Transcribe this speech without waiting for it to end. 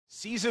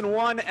Season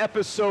 1,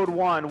 Episode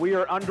 1. We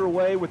are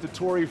underway with the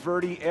Tory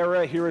Verdi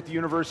era here at the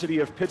University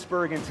of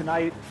Pittsburgh, and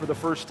tonight, for the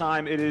first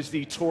time, it is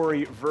the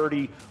Tory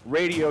Verdi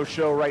radio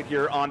show right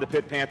here on the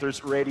Pitt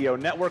Panthers radio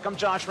network. I'm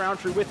Josh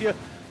Roundtree with you,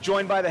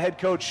 joined by the head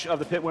coach of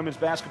the Pitt women's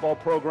basketball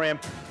program,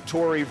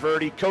 Tory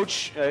Verdi.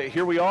 Coach,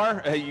 here we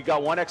are. You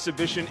got one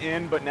exhibition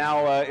in, but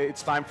now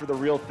it's time for the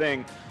real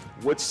thing.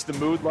 What's the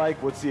mood like?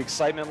 What's the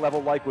excitement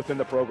level like within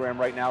the program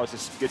right now as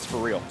this gets for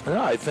real?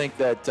 I think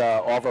that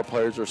all of our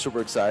players are super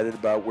excited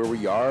about where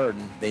we are,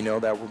 and they know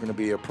that we're going to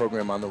be a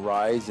program on the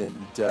rise. And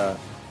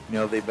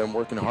they've been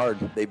working hard.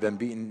 They've been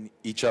beating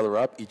each other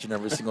up each and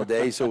every single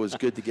day. So it was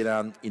good to get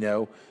on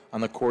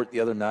the court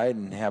the other night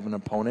and have an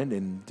opponent,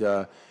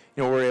 and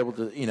we're able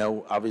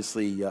to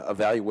obviously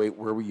evaluate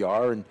where we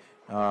are,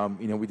 and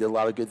we did a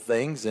lot of good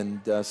things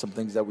and some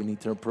things that we need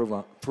to improve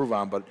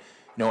on, but.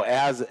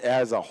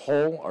 As a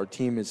whole, our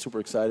team is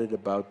super excited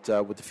about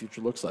what the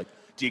future looks like.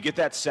 Do you get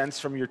that sense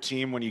from your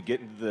team when you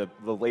get into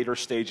the later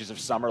stages of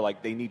summer,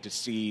 like they need to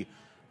see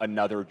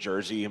another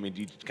jersey? I mean,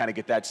 do you kind of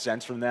get that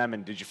sense from them?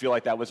 And did you feel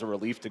like that was a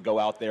relief to go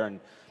out there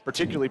and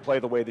particularly play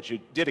the way that you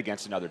did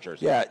against another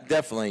jersey? Yeah,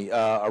 definitely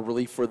a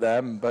relief for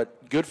them,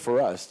 but good for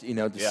us,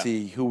 to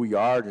see who we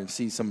are and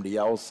see somebody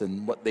else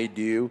and what they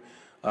do,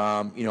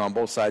 on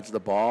both sides of the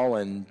ball,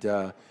 and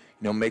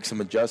make some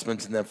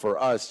adjustments, and then for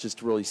us just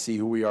to really see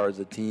who we are as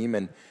a team,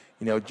 and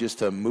just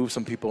to move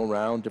some people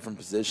around different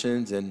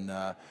positions, and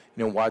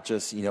watch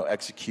us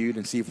execute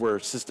and see if we're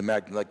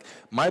systematic. Like,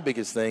 my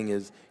biggest thing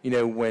is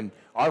when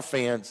our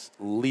fans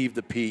leave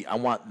the P, I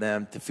want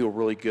them to feel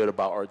really good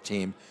about our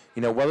team.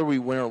 Whether we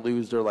win or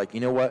lose, they're like,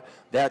 what,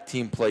 that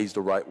team plays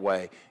the right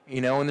way.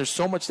 And there's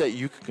so much that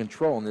you can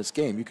control in this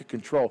game. You can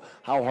control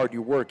how hard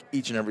you work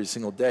each and every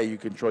single day. You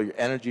control your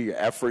energy, your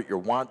effort, your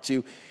want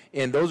to.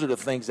 And those are the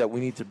things that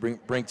we need to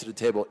bring to the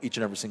table each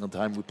and every single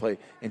time we play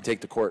and take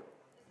the court.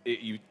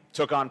 You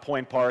took on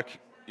Point Park.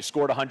 You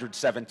scored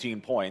 117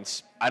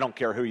 points. I don't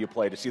care who you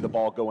play. To see the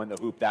ball go in the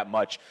hoop that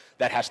much,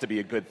 that has to be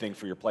a good thing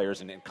for your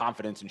players and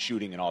confidence and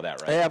shooting and all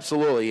that, right?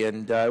 Absolutely,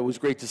 and it was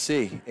great to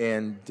see.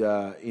 And,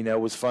 it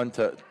was fun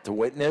to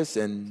witness.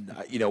 And,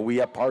 we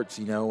have parts,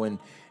 and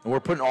we're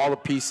putting all the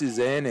pieces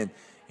in. And,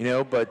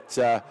 but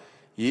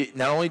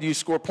not only do you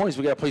score points,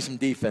 we got to play some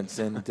defense.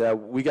 And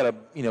we got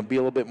to, be a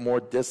little bit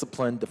more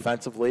disciplined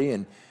defensively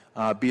and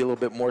be a little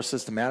bit more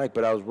systematic.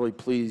 But I was really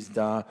pleased,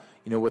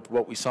 with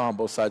what we saw on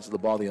both sides of the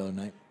ball the other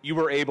night. You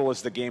were able,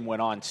 as the game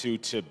went on, to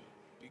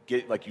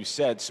get, like you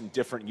said, some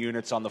different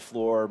units on the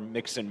floor,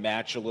 mix and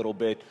match a little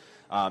bit.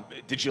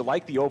 Did you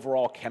like the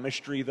overall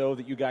chemistry, though,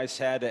 that you guys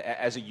had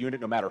as a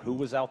unit, no matter who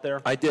was out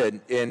there? I did,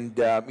 and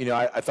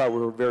I thought we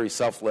were very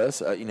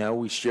selfless.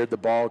 We shared the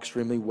ball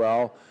extremely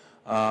well.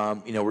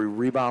 We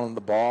rebounded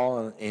the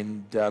ball,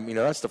 and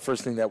that's the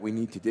first thing that we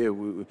need to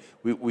do.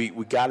 We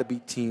got to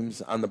beat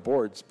teams on the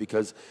boards,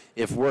 because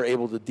if we're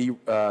able to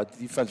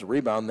defensive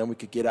rebound, then we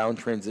could get out in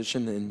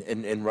transition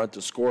and run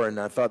to score. And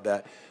I thought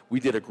that we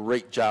did a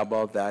great job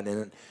of that.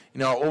 And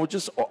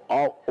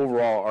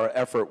overall, our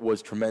effort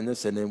was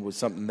tremendous, and it was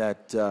something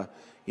that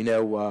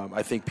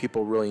I think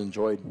people really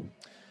enjoyed.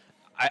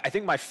 I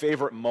think my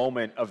favorite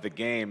moment of the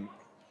game,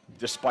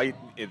 despite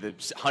the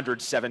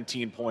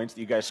 117 points that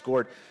you guys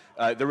scored,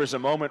 there was a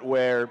moment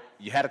where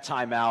you had a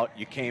timeout,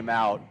 you came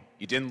out,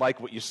 you didn't like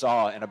what you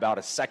saw, and about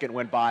a second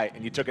went by,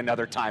 and you took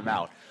another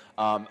timeout.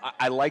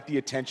 I like the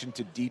attention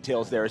to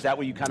details there. Is that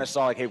what you kind of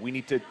saw? Like, hey, we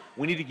need to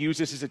use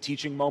this as a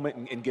teaching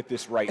moment and get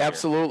this right.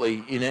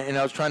 Absolutely. Here. And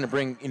I was trying to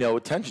bring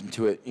attention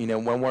to it.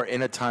 When we're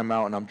in a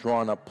timeout and I'm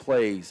drawing up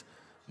plays,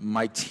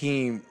 my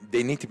team,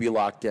 they need to be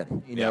locked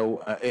in.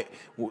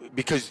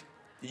 Because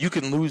you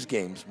can lose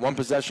games,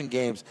 one-possession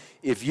games,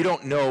 if you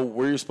don't know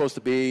where you're supposed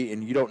to be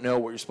and you don't know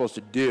what you're supposed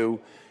to do,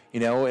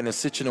 in a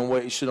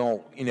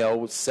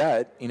situational,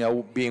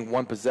 set, being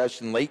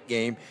one-possession late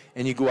game,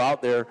 and you go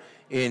out there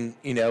and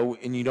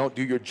you don't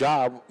do your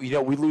job,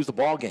 we lose the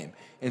ball game.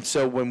 And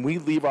so when we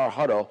leave our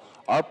huddle,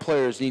 our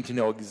players need to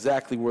know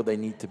exactly where they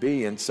need to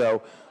be. And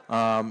so,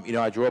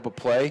 I drew up a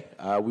play.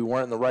 We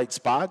weren't in the right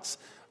spots.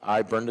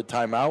 I burned a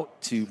timeout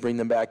to bring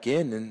them back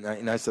in,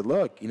 and I said,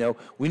 look,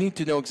 we need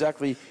to know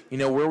exactly,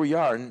 where we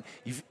are. And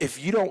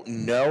if you don't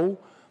know,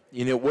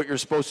 what you're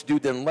supposed to do,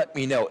 then let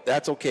me know.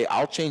 That's okay.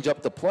 I'll change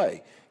up the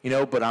play,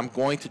 but I'm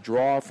going to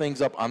draw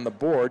things up on the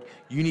board.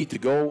 You need to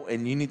go,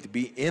 and you need to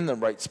be in the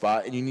right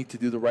spot, and you need to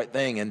do the right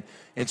thing.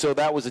 And so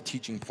that was a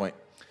teaching point.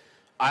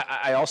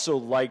 I also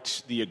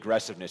liked the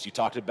aggressiveness. You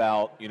talked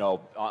about,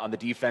 on the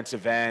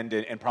defensive end,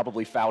 and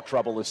probably foul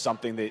trouble is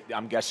something that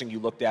I'm guessing you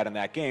looked at in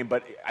that game.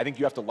 But I think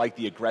you have to like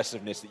the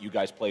aggressiveness that you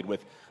guys played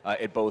with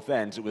at both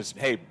ends. It was,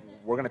 hey,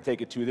 we're going to take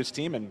it to this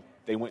team, and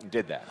they went and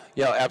did that.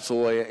 Yeah,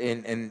 absolutely.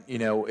 And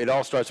it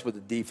all starts with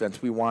the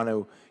defense. We want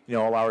to,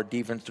 allow our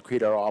defense to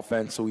create our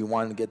offense. So we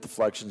want to get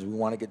deflections. We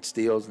want to get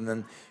steals. And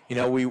then,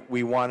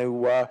 we want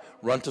to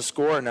run to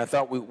score. And I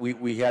thought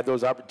we had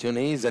those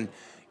opportunities. And,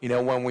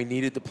 when we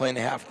needed to play in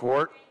the half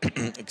court,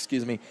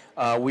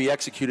 we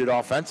executed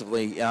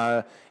offensively.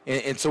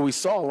 And so we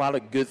saw a lot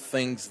of good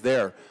things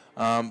there.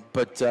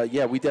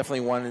 Yeah, we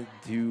definitely wanted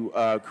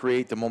to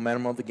create the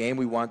momentum of the game.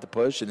 We wanted to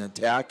push and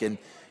attack. And,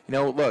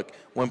 look,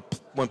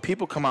 when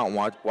people come out and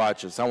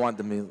watch us, I want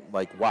them to be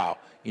like, wow,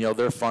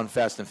 they're fun,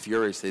 fast, and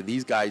furious.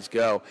 These guys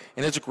go.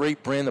 And it's a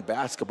great brand of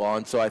basketball.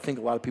 And so I think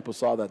a lot of people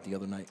saw that the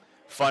other night.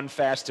 Fun,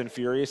 fast, and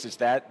furious. Is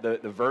that the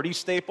Verdi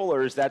staple,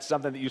 or is that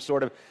something that you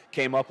sort of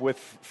came up with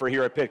for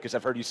here at Pitt? Because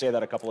I've heard you say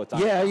that a couple of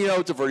times. Yeah,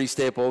 it's a Verdi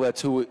staple.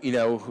 That's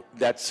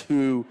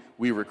who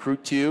we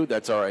recruit to.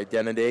 That's our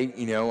identity.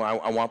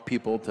 I want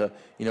people to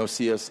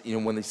see us.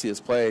 When they see us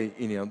play,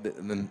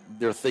 then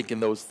they're thinking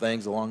those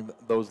things along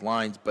those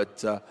lines.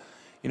 But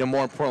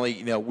more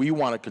importantly, we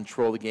want to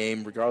control the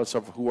game regardless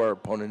of who our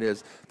opponent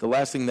is. The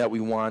last thing that we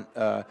want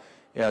to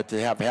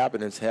have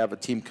happen is have a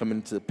team come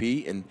into the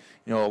P and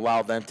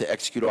allow them to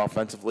execute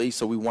offensively.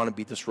 So we want to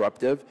be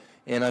disruptive,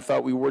 and I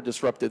thought we were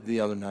disruptive the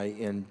other night,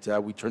 and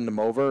we turned them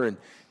over, and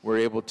we're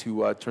able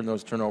to turn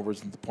those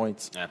turnovers into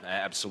points. Yeah,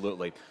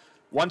 absolutely.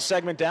 One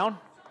segment down.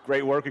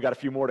 Great work. We got a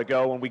few more to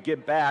go. When we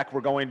get back,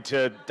 we're going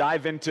to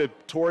dive into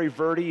Tory,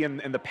 Verdi, and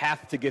the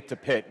path to get to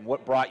Pitt, and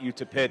what brought you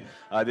to Pitt,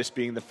 this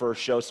being the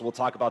first show. So we'll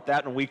talk about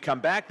that when we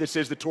come back. This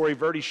is the Tory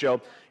Verdi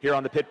Show here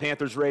on the Pitt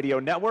Panthers Radio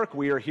Network.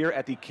 We are here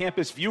at the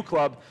Campus View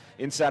Club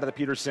inside of the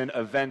Peterson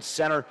Events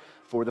Center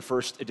for the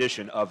first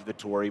edition of the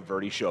Tory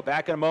Verdi Show.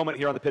 Back in a moment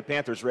here on the Pitt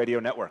Panthers Radio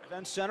Network.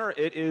 Events Center,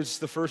 it is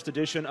the first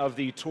edition of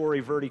the Tory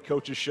Verdi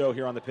Coaches Show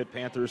here on the Pitt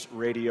Panthers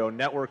Radio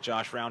Network.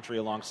 Josh Roundtree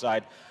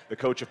alongside the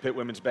coach of Pitt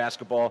women's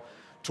basketball,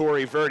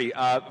 Tory Verdi.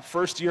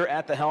 First year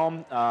at the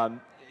helm,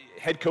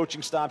 head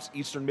coaching stops,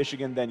 Eastern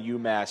Michigan, then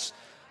UMass.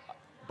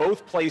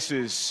 Both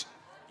places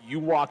you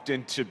walked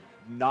into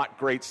not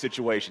great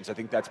situations. I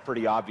think that's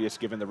pretty obvious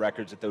given the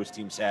records that those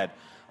teams had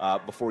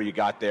before you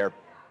got there.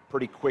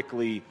 Pretty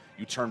quickly,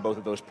 you turned both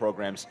of those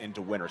programs into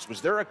winners.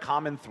 Was there a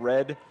common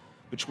thread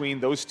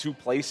between those two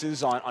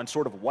places on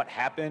sort of what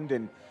happened?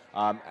 And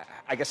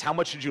I guess how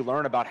much did you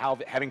learn about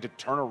having to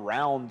turn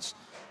around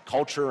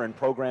culture and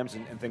programs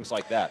and things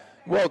like that?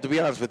 Well, to be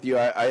honest with you,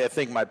 I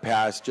think my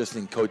past, just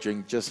in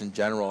coaching, just in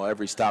general,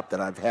 every stop that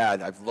I've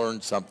had, I've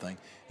learned something.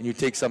 And you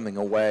take something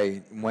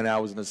away. When I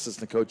was an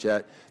assistant coach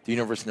at the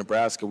University of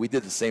Nebraska, we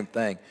did the same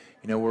thing.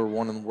 We're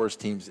one of the worst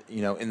teams,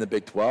 in the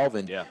Big 12,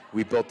 and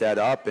we built that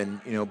up.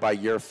 And, by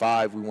year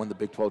 5, we won the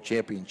Big 12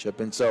 championship.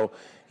 And so,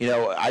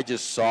 I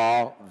just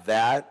saw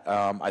that.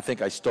 I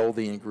think I stole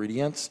the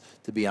ingredients,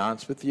 to be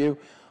honest with you.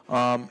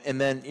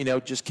 And then,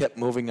 just kept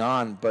moving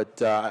on.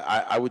 But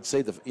I would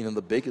say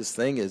the biggest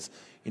thing is,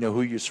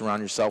 who you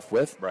surround yourself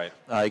with. Right.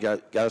 You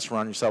got to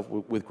surround yourself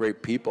with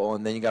great people,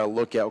 and then you got to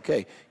look at,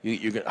 okay,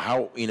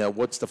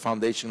 what's the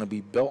foundation going to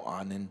be built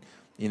on, and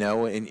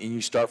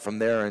you start from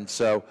there. And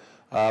so,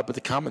 but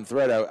the common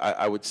thread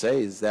I would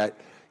say is that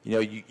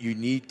you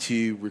need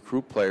to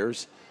recruit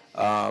players,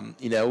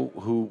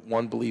 who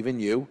believe in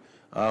you,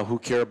 who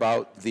care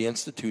about the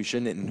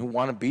institution, and who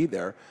want to be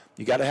there.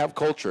 You got to have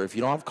culture. If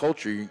you don't have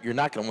culture, you're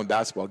not going to win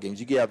basketball games.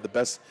 You can have the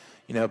best.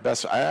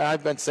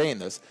 I've been saying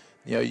this.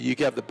 You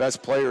can have the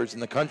best players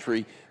in the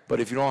country, but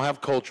if you don't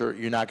have culture,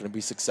 you're not going to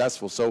be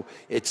successful. So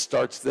it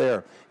starts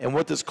there. And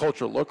what does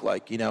culture look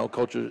like?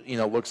 Culture,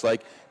 looks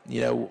like,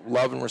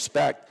 love and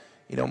respect.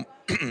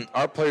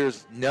 Our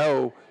players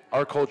know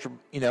our culture,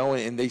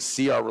 and they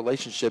see our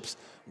relationships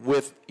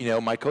with,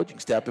 my coaching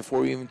staff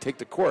before we even take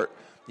the court.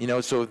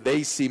 So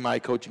they see my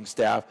coaching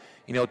staff,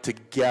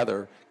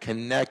 together,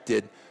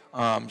 connected,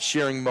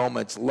 sharing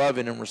moments,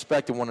 loving and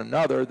respecting one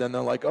another, then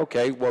they're like,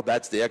 okay, well,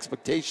 that's the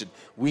expectation.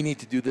 We need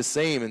to do the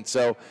same. And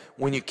so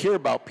when you care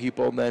about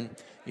people, then,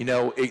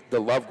 the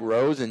love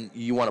grows, and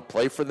you want to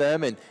play for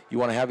them, and you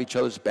want to have each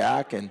other's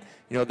back. And,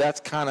 that's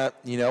kind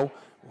of,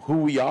 who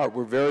we are.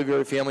 We're very,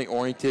 very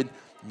family-oriented.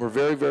 We're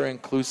very, very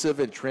inclusive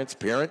and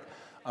transparent.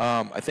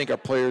 I think our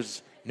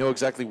players know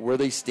exactly where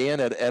they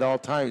stand at all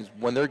times.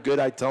 When they're good,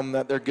 I tell them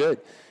that they're good.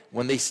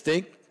 When they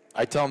stink,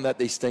 I tell them that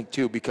they stink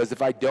too, because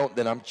if I don't,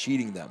 then I'm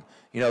cheating them.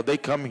 They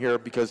come here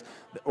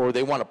or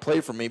they want to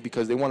play for me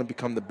because they want to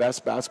become the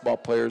best basketball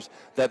players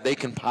that they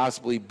can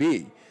possibly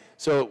be.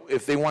 So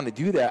if they want to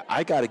do that,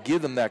 I got to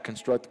give them that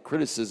constructive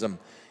criticism,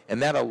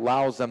 and that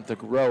allows them to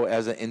grow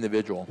as an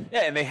individual.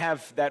 Yeah, and they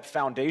have that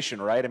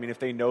foundation, right? I mean, if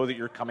they know that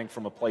you're coming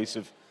from a place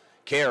of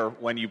care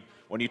when you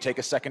take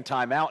a second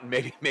time out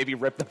and maybe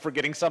rip them for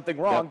getting something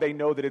wrong, they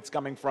know that it's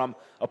coming from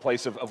a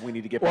place of we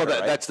need to get better.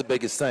 Well, that's the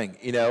biggest thing,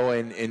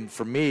 and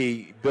for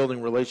me,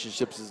 building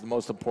relationships is the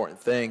most important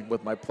thing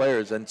with my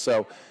players. And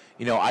so,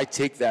 I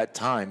take that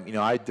time,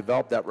 I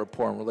develop that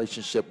rapport and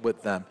relationship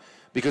with them,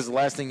 because the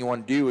last thing you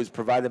want to do is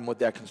provide them with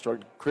that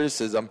constructive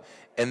criticism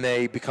and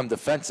they become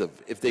defensive.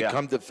 If they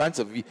become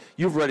defensive,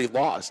 you've already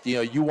lost.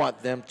 You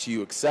want them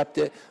to accept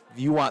it.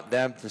 You want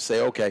them to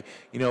say, okay,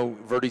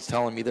 Verdi's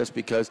telling me this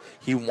because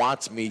he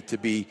wants me to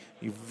be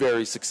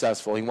very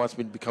successful. He wants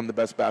me to become the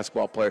best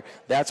basketball player.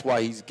 That's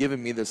why he's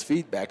giving me this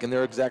feedback, and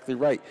they're exactly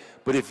right.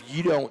 But if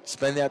you don't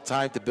spend that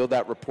time to build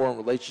that rapport and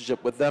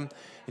relationship with them,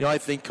 I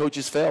think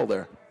coaches fail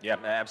there. Yeah,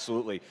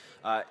 absolutely.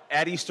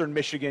 At Eastern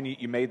Michigan,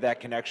 you made that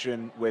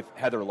connection with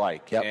Heather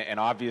Lyke. Yep. And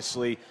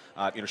obviously,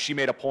 she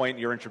made a point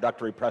in your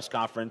introductory press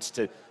conference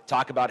to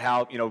talk about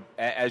how,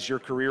 as your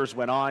careers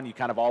went on, you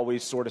kind of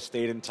always sort of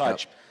stayed in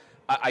touch. Yep.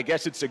 I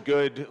guess it's a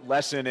good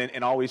lesson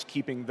in always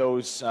keeping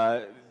those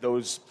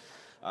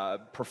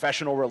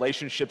professional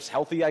relationships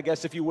healthy, I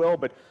guess, if you will.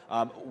 But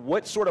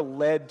what sort of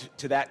led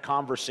to that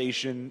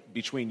conversation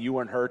between you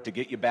and her to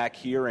get you back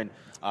here, and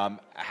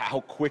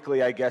how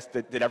quickly, I guess,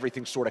 did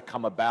everything sort of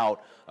come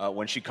about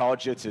when she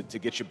called you to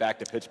get you back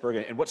to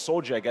Pittsburgh, and what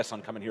sold you, I guess,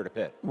 on coming here to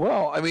Pitt?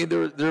 Well, I mean,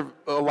 there are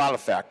a lot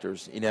of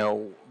factors,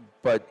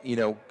 but,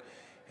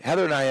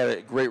 Heather and I had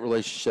a great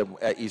relationship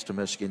at Eastern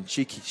Michigan.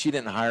 She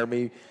didn't hire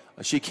me.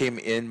 She came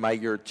in my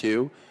year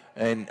 2,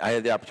 and I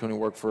had the opportunity to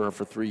work for her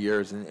for 3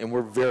 years, and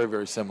we're very,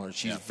 very similar.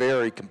 She's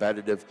very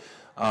competitive.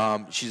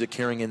 She's a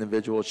caring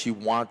individual. She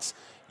wants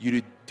you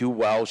to do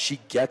well. She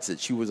gets it.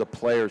 She was a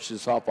player.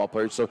 She's a softball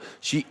player, so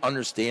she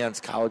understands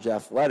college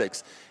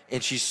athletics,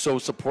 and she's so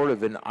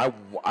supportive. And I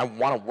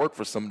want to work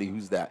for somebody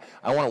who's that.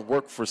 I want to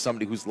work for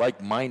somebody who's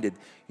like-minded,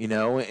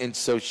 and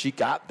so she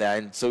got that,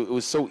 and so it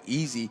was so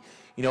easy,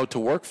 to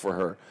work for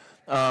her.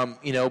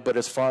 But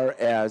as far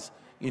as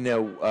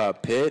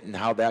Pitt and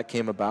how that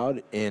came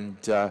about, and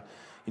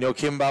it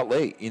came about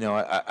late.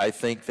 I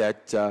think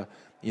that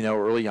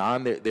early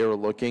on they were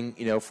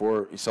looking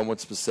for someone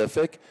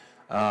specific.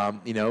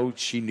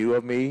 She knew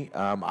of me,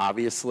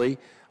 obviously.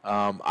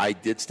 I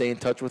did stay in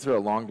touch with her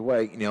along the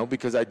way,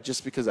 because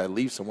I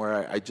leave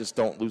somewhere, I just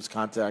don't lose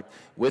contact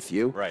with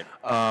you. Right.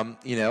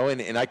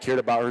 And I cared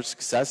about her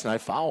success, and I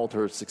followed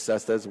her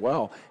success as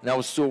well. And I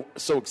was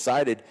so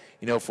excited,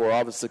 for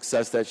all the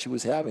success that she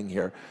was having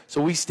here.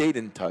 So we stayed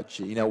in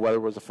touch, whether it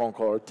was a phone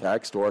call or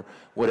text or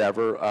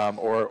whatever,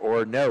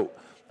 or a note.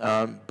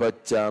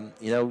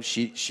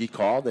 She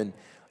called and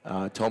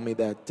told me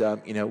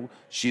that,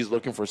 she's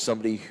looking for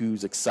somebody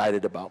who's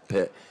excited about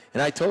Pitt.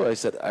 And I told her,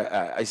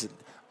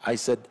 I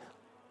said,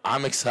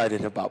 I'm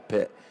excited about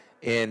Pitt,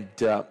 and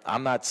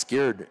I'm not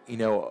scared.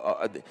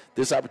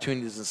 This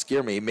opportunity doesn't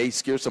scare me. It may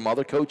scare some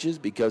other coaches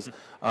because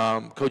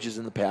coaches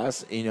in the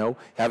past,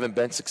 haven't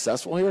been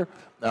successful here.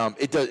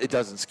 It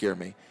doesn't scare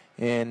me.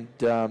 And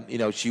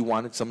she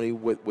wanted somebody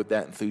with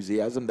that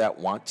enthusiasm, that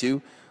want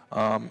to,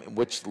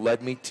 which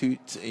led me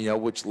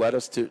which led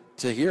us to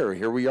here.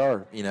 Here we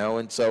are.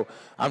 And so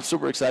I'm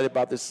super excited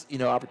about this,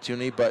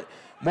 opportunity. But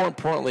more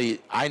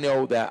importantly, I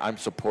know that I'm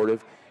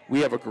supportive. We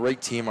have a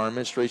great team. Our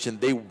administration,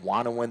 they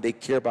want to win. They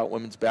care about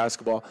women's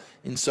basketball.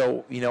 And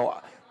so,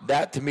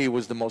 that to me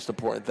was the most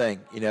important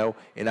thing,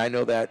 And I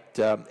know that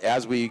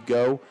as we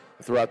go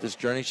throughout this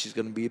journey, she's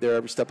going to be there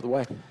every step of the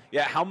way.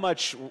 Yeah, how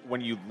much,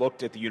 when you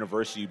looked at the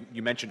university,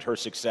 you mentioned her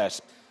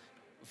success,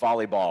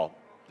 volleyball,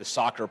 the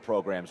soccer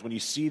programs, when you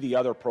see the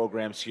other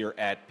programs here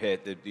at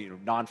Pitt, the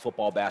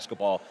non-football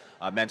basketball,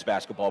 men's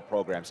basketball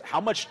programs, how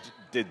much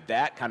did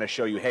that kind of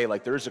show you, hey,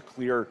 like there's a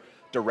clear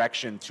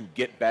direction to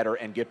get better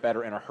and get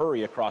better in a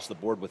hurry across the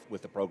board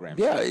with the program?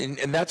 Yeah,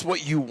 and that's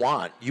what you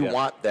want. You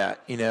want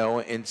that,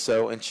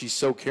 and she's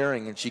so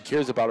caring, and she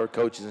cares about her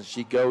coaches, and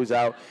she goes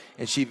out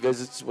and she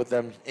visits with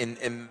them,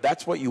 and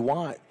that's what you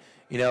want,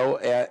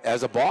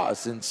 as a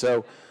boss. And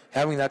so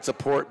having that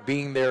support,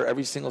 being there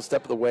every single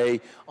step of the way,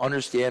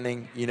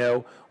 understanding,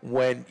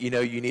 when,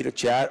 you need a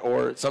chat,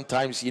 or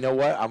sometimes,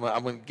 I'm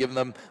going to give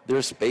them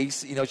their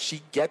space.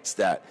 She gets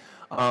that.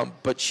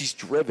 But she's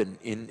driven,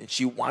 and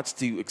she wants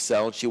to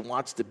excel, and she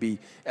wants to be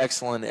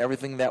excellent in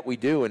everything that we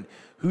do. And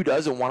who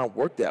doesn't want to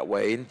work that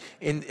way?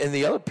 And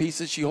the other piece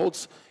is she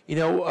holds,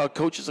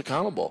 coaches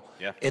accountable.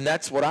 Yeah. And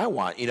that's what I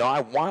want.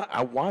 I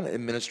want an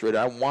administrator.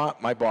 I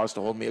want my boss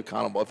to hold me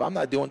accountable. If I'm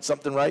not doing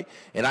something right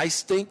and I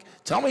stink,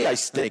 tell me I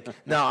stink.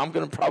 Now, I'm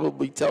going to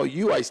probably tell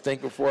you I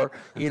stink before,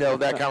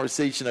 that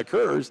conversation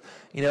occurs,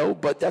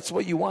 but that's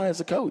what you want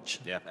as a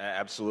coach. Yeah,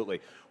 absolutely.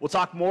 We'll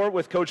talk more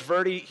with Coach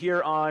Verdi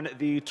here on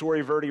the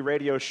Tory Verdi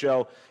radio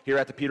show here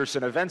at the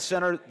Peterson Events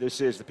Center. This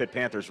is the Pitt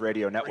Panthers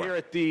Radio Network. We're here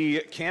at the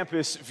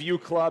Campus View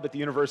Club at the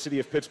University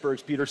of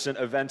Pittsburgh's Peterson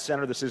Events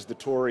Center. This is the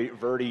Tory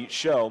Verdi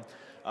show.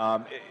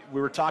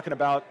 We were talking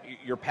about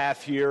your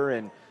path here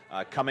and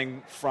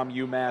coming from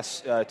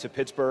UMass to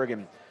Pittsburgh,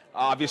 and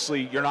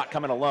obviously you're not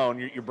coming alone.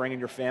 You're bringing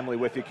your family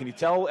with you. Can you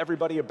tell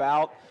everybody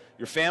about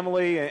your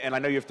family? And I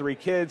know you have 3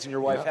 kids and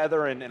your wife,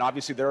 Heather, and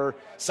obviously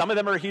some of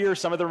them are here,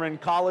 some of them are in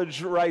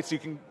college, right? So you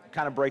can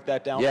kind of break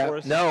that down for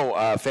us?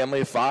 No,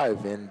 family of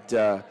 5, and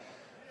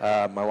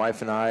my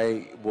wife and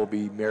I will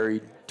be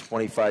married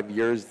 25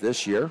 years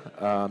this year,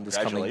 this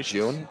coming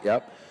June.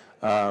 Yep,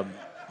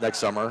 next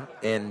summer.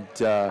 And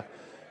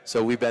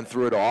so we've been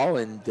through it all,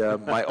 and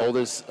my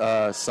oldest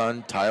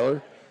son,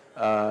 Tyler,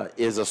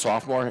 is a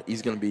sophomore.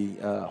 He's going to be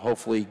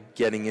hopefully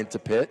getting into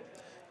Pitt.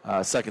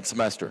 Second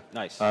semester.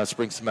 Nice.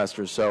 Spring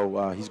semester.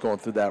 So he's going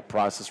through that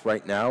process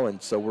right now,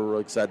 and so we're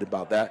really excited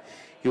about that.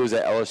 He was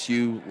at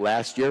LSU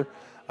last year.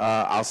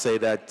 I'll say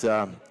that,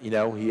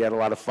 he had a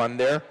lot of fun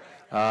there.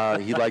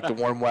 He liked the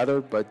warm weather,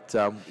 but,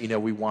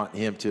 we want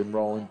him to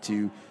enroll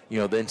into,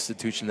 the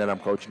institution that I'm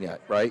coaching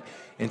at, right?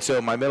 And so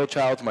my middle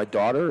child's my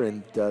daughter,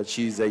 and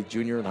she's a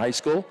junior in high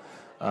school.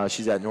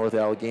 She's at North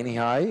Allegheny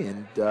High,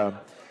 and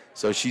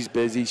so she's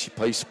busy. She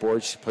plays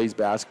sports. She plays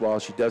basketball.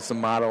 She does some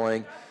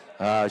modeling.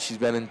 She's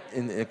been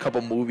in a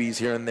couple movies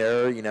here and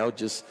there,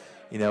 just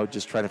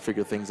trying to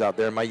figure things out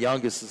there. My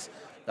youngest is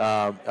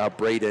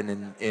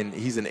Braden, and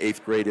he's in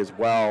 8th grade as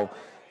well,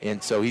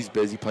 and so he's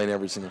busy playing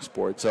every single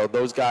sport. So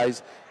those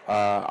guys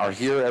are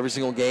here every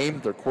single game.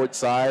 They're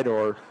courtside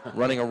or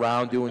running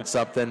around doing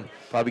something,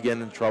 probably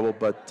getting in trouble,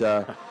 but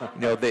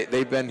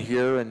they've been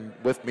here and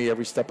with me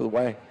every step of the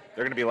way.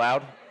 They're going to be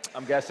loud,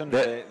 I'm guessing.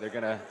 They're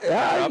going to.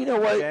 Yeah, you know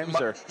what? Games,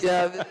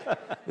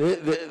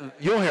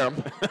 you'll hear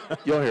them.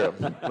 You'll hear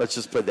them. Let's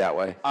just put it that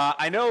way.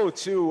 I know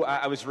too.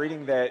 I was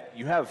reading that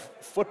you have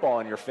football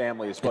in your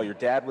family as well. Your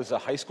dad was a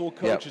high school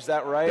coach. Yep. Is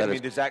that right?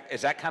 That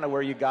is that kind of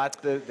where you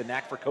got the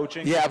knack for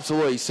coaching? Yeah,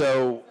 absolutely.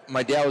 So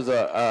my dad was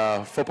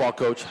a football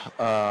coach,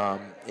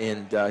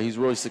 and he's a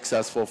really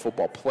successful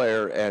football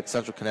player at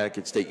Central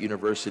Connecticut State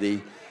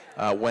University.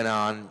 Went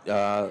on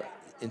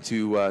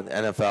into the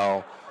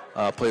NFL.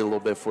 Played a little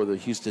bit for the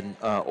Houston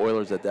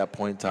Oilers at that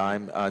point in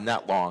time.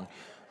 Not long.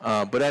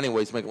 But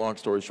anyways, to make a long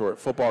story short,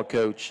 football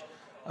coach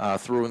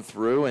through and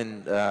through.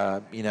 And,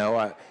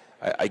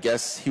 I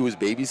guess he was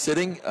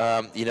babysitting.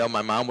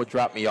 My mom would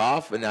drop me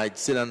off, and I'd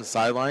sit on the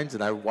sidelines,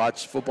 and I would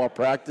watch football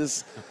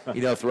practice,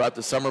 throughout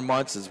the summer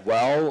months as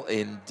well,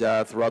 and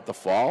throughout the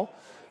fall.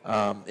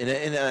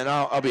 And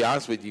I'll be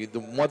honest with you,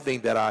 the one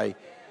thing that I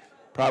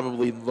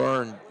probably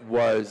learned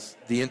was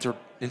the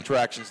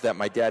interactions that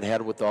my dad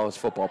had with all his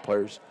football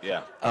players.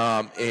 Yeah.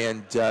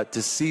 And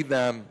to see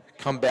them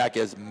come back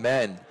as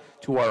men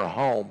to our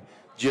home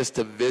just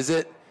to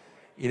visit,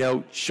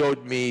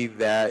 showed me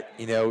that,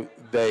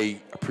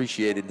 they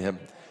appreciated him,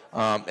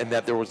 and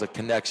that there was a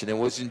connection. It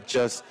wasn't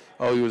just,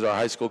 he was our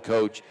high school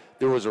coach.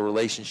 There was a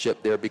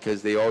relationship there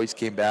because they always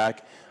came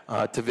back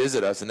to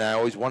visit us. And I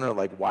always wondered,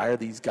 why are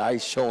these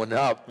guys showing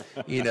up?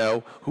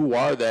 Who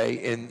are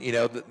they? And,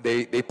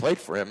 they played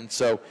for him. And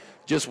so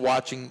just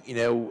watching,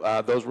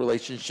 those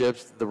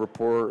relationships, the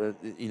rapport,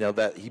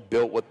 that he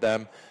built with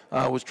them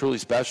was truly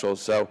special.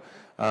 So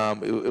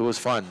it was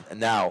fun. And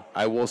now,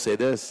 I will say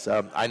this.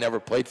 I never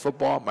played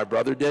football. My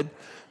brother did.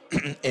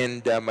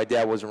 And my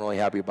dad wasn't really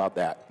happy about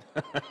that.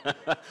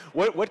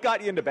 What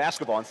got you into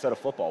basketball instead of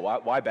football?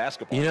 Why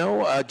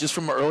basketball? Just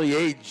from an early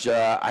age,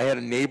 I had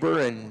a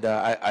neighbor, and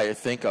I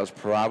think I was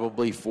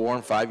probably 4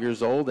 and 5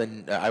 years old,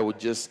 and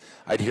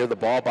I'd hear the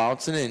ball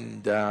bouncing,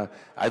 and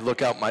I'd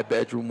look out my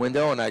bedroom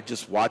window, and I'd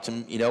just watch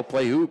him,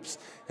 play hoops.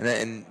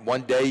 And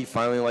one day he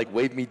finally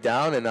waved me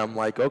down, and I'm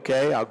like,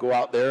 okay, I'll go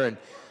out there, and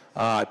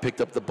I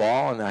picked up the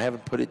ball, and I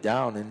haven't put it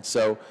down. And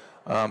so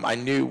I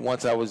knew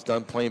once I was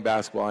done playing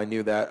basketball, I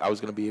knew that I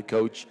was going to be a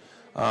coach.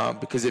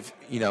 Because if,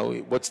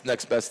 what's the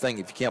next best thing?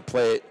 If you can't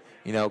play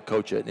it,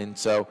 coach it. And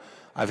so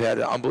I've had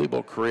an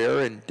unbelievable career,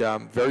 and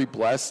very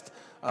blessed,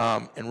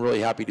 and really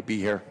happy to be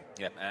here.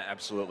 Yeah,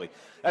 absolutely.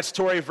 That's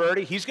Tory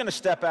Verdi. He's going to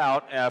step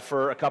out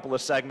for a couple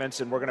of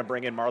segments, and we're going to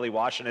bring in Marley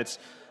Washenitz,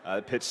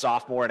 Pitt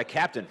sophomore and a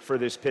captain for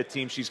this Pitt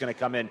team. She's going to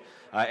come in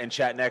and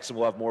chat next, and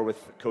we'll have more with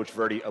Coach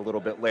Verdi a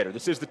little bit later.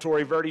 This is the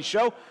Tory Verdi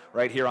Show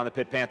right here on the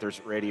Pitt Panthers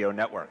Radio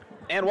Network.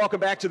 And welcome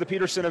back to the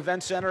Peterson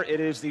Event Center. It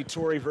is the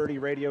Tory Verdi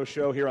Radio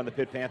Show here on the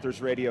Pitt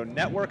Panthers Radio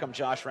Network. I'm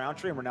Josh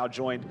Roundtree, and we're now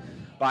joined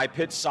by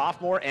Pitt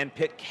sophomore and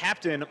Pitt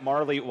captain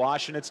Marley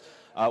Washenitz.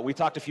 We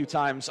talked a few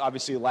times,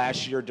 obviously,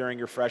 last year during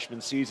your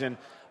freshman season,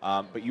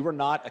 but you were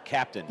not a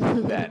captain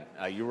then.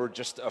 You were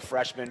just a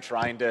freshman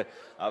trying to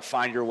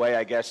find your way,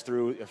 I guess,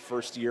 through a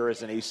first year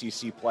as an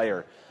ACC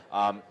player.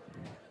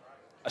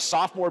 A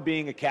sophomore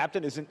being a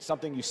captain isn't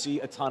something you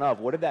see a ton of.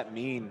 What did that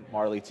mean,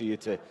 Marley, to you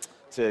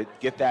to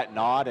get that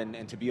nod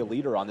and to be a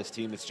leader on this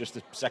team that's just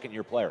a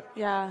second-year player?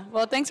 Yeah,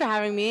 well, thanks for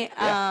having me.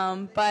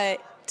 Yeah.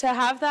 But to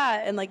have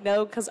that and,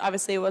 know, because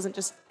obviously it wasn't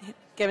just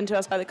given to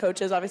us by the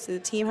coaches. Obviously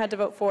the team had to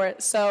vote for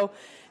it. So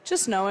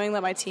just knowing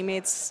that my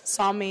teammates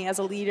saw me as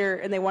a leader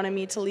and they wanted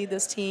me to lead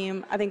this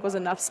team, I think was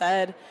enough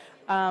said.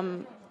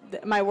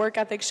 My work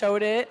ethic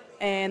showed it,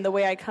 and the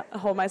way I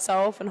hold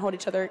myself and hold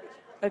each other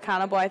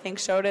accountable, I think,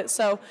 showed it.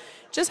 So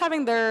just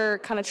having their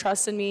kind of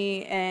trust in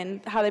me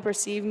and how they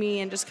perceive me,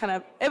 and just kind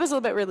of, it was a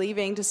little bit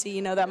relieving to see,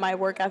 that my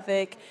work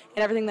ethic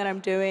and everything that I'm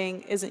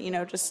doing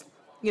isn't, just,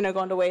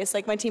 going to waste.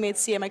 My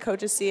teammates see it, my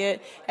coaches see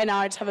it, and now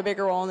I just have a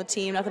bigger role in the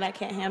team, nothing I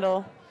can't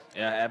handle.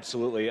 Yeah,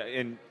 absolutely.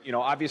 And,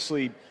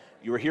 obviously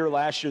you were here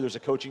last year. There's a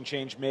coaching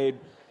change made.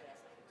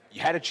 You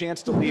had a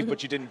chance to leave,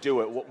 but you didn't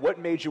do it. What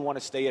made you want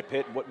to stay at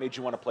Pitt? What made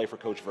you want to play for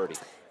Coach Verdi?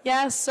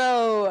 Yeah,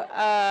 so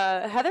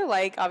Heather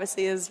Lyke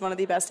obviously is one of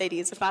the best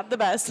ADs, if not the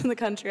best in the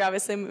country.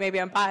 Obviously, maybe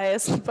I'm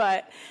biased,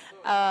 but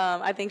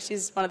I think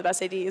she's one of the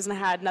best ADs, and I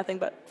had nothing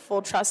but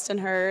full trust in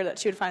her that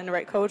she would find the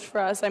right coach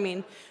for us. I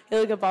mean, you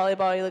look at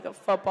volleyball, you look at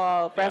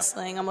football,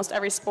 wrestling, almost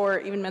every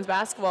sport, even men's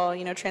basketball,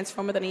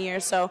 transform within a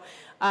year. So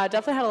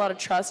definitely had a lot of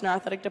trust in our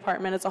athletic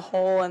department as a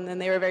whole, and then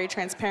they were very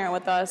transparent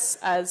with us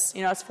as,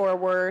 us four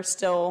were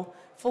still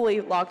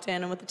fully locked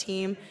in and with the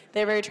team.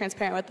 They're very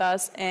transparent with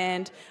us,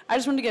 and I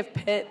just wanted to give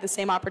Pitt the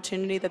same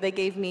opportunity that they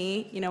gave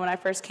me, when I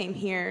first came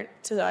here.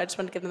 I just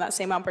wanted to give them that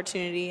same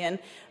opportunity, and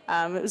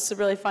it was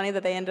really funny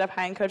that they ended up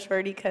hiring Coach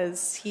Verdi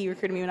because he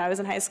recruited me when I was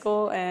in high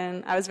school,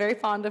 and I was very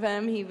fond of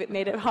him. He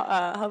made it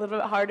a little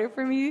bit harder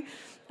for me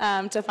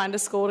to find a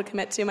school to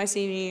commit to my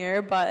senior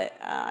year, but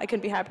I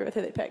couldn't be happier with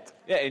who they picked.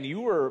 Yeah, and you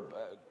were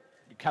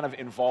kind of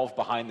involved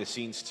behind the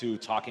scenes too,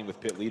 talking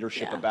with Pitt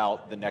leadership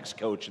about the next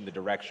coach and the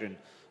direction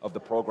of the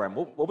program.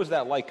 What was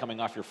that like coming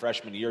off your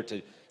freshman year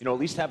to, at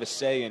least have a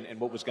say in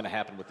what was going to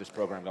happen with this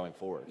program going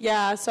forward?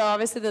 Yeah, so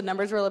obviously the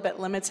numbers were a little bit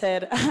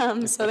limited,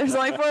 so there's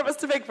only 4 of us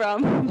to pick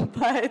from.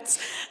 But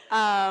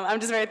I'm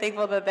just very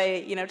thankful that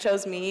they,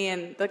 chose me,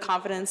 and the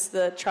confidence,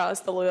 the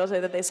trust, the loyalty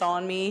that they saw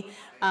in me.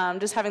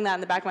 Just having that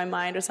in the back of my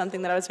mind was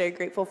something that I was very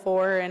grateful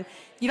for. And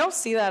you don't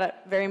see that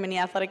at very many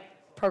athletic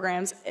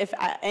programs, if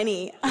at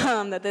any,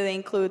 that they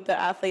include the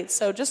athletes.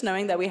 So just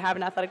knowing that we have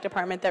an athletic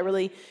department that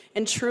really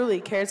and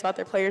truly cares about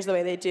their players the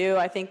way they do,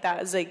 I think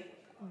that is a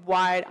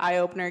wide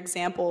eye-opener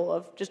example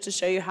of just to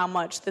show you how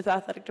much the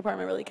athletic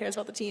department really cares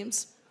about the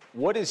teams.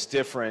 What is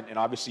different, and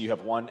obviously you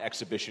have one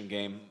exhibition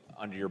game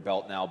under your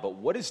belt now, but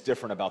what is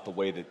different about the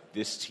way that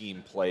this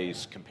team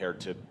plays compared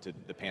to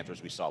the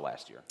Panthers we saw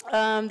last year?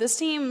 This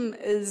team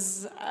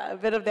is a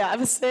bit of the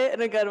opposite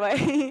in a good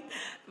way,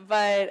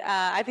 but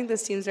I think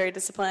this team's very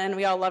disciplined.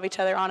 We all love each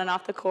other on and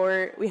off the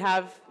court. We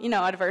have,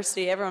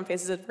 adversity. Everyone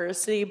faces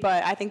adversity,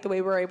 but I think the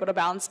way we're able to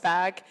bounce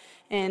back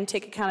and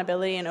take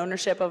accountability and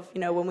ownership of,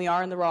 when we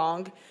are in the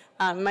wrong.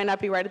 It might not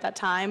be right at that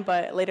time,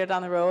 but later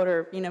down the road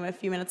or, a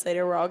few minutes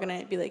later, we're all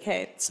going to be like,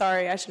 hey,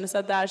 sorry, I shouldn't have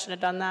said that, I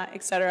shouldn't have done that,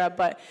 et cetera.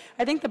 But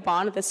I think the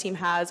bond that this team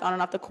has on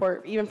and off the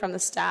court, even from the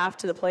staff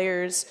to the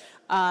players,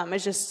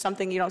 is just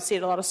something you don't see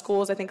at a lot of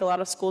schools. I think a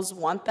lot of schools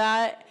want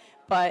that,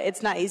 but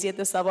it's not easy at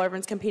this level.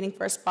 Everyone's competing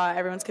for a spot.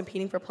 Everyone's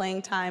competing for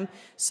playing time.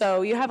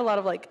 So you have a lot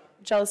of,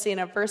 jealousy and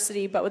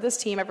adversity, but with this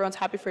team, everyone's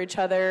happy for each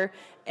other.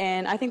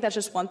 And I think that's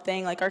just one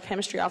thing, our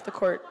chemistry off the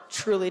court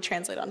truly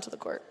translate onto the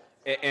court.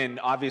 And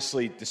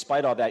obviously,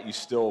 despite all that, you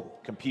still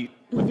compete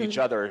with each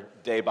other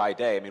day by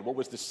day. I mean, what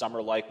was the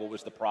summer like? What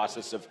was the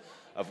process of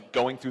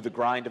going through the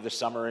grind of the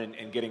summer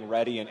and getting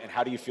ready? And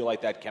how do you feel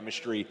like that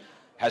chemistry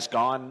has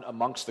gone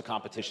amongst the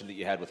competition that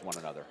you had with one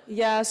another?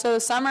 Yeah, so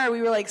summer,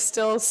 we were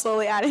still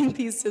slowly adding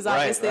pieces,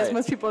 obviously, as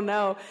most people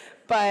know.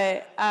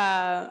 But,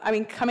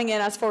 coming in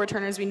as 4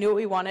 returners, we knew what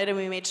we wanted, and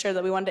we made sure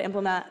that we wanted to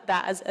implement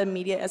that as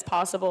immediate as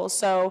possible.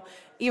 So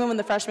even when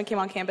the freshmen came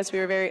on campus, we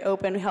were very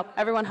open.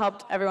 Everyone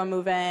helped everyone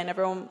move in.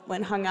 Everyone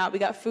went and hung out. We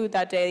got food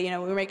that day. We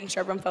were making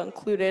sure everyone felt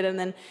included. And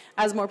then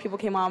as more people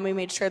came on, we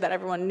made sure that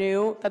everyone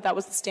knew that that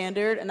was the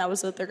standard, and that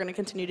was what they're going to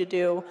continue to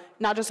do.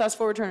 Not just us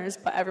 4 returners,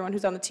 but everyone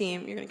who's on the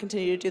team, you're going to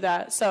continue to do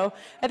that. So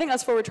I think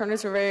us 4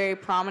 returners were very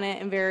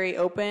prominent and very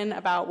open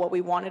about what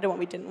we wanted and what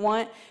we didn't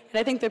want. And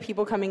I think the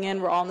people coming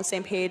in were all on the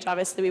same page.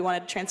 Obviously, we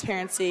wanted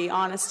transparency,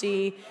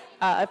 honesty,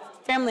 a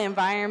family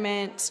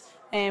environment,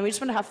 and we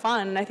just want to have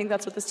fun. And I think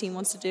that's what this team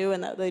wants to do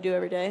and that they do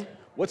every day.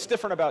 What's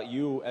different about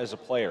you as a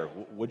player?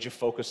 What'd you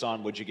focus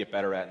on? What'd you get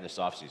better at in this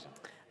offseason?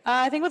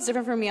 I think what's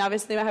different for me,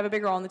 obviously, I have a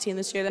bigger role on the team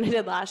this year than I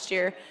did last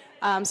year.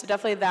 So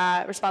definitely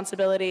that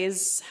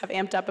responsibilities have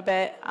amped up a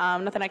bit.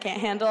 Nothing I can't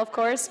handle, of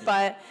course,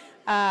 but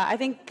I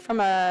think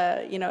from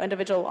a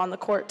individual on the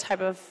court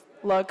type of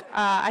look,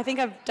 I think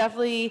I've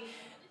definitely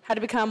had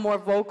to become more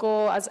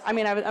vocal. I'm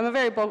a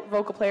very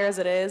vocal player as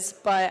it is,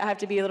 but I have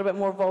to be a little bit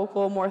more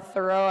vocal, more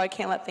thorough. I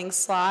can't let things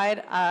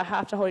slide. I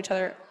have to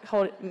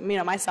hold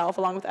myself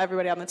along with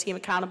everybody on the team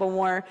accountable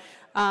more.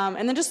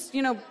 And then just,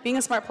 being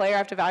a smart player, I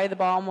have to value the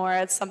ball more.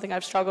 It's something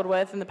I've struggled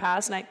with in the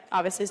past, and I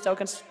obviously still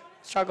can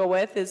struggle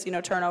with is,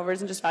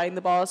 turnovers and just valuing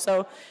the ball.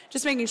 So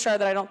just making sure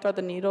that I don't thread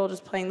the needle,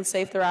 just playing the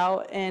safe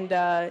throughout and,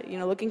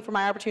 looking for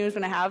my opportunities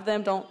when I have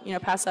them. Don't,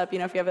 pass up,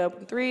 if you have an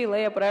open 3,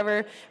 layup,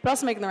 whatever, but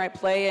also making the right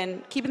play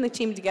and keeping the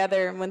team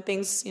together. And when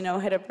things,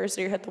 hit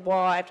adversity or hit the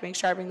wall, I have to make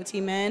sure I bring the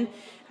team in.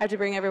 I have to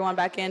bring everyone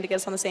back in to get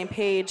us on the same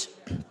page.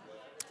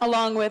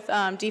 Along with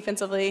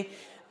defensively,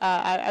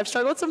 I've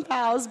struggled with some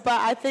fouls,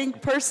 but I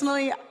think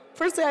personally,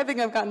 I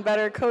think I've gotten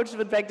better. Coach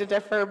would beg to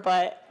differ,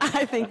 but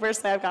I think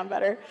personally I've gotten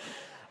better.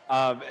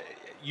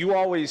 You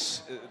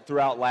always,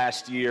 throughout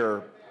last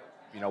year,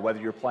 whether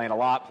you're playing a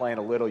lot, playing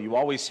a little, you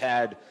always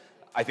had,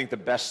 I think, the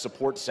best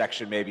support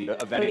section maybe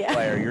of any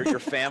player. Your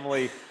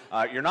family,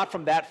 you're not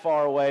from that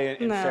far away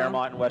in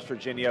Fairmont in West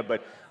Virginia,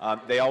 but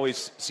they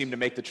always seem to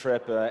make the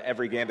trip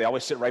every game. They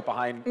always sit right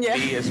behind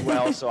me as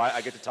well, so I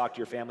get to talk to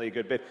your family a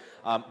good bit.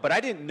 But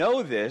I didn't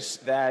know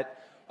that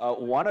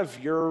one of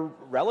your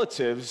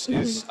relatives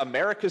is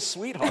America's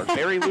sweetheart.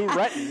 Mary Lou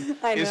Retton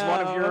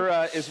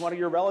is one of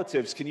your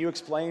relatives. Can you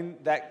explain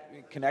that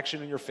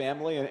connection in your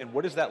family, and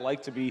what is that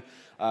like to be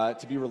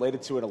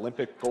related to an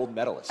Olympic gold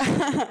medalist?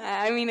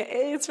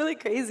 It's really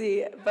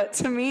crazy, but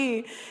to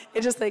me,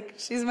 it's just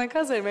she's my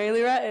cousin, Mary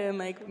Lou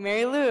Retton.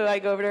 Mary Lou, I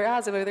go over to her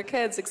house, I play with her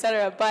kids,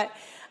 etc. But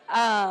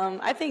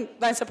I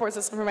think my support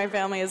system for my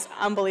family is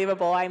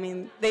unbelievable.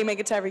 They make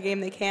it to every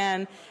game they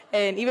can.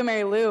 And even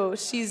Mary Lou,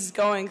 she's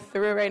going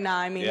through it right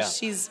now.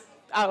 She's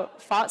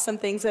fought some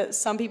things that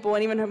some people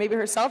and even maybe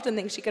herself didn't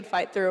think she could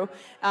fight through.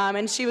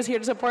 And she was here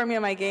to support me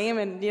in my game,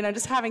 and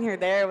just having her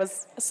there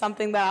was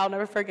something that I'll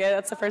never forget.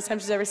 That's the first time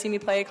she's ever seen me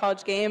play a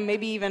college game,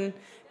 maybe even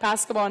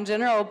basketball in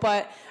general.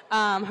 But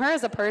her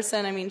as a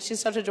person, I mean, she's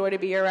such a joy to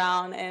be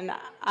around. And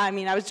I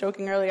mean, I was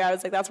joking earlier. I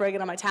was like, that's where I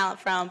get all my talent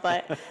from.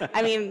 But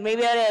I mean,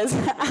 maybe that is.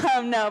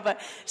 No, but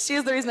she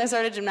is the reason I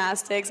started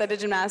gymnastics. I did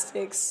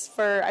gymnastics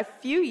for a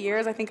few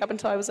years, I think up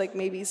until I was like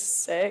maybe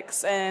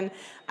 6. And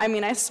I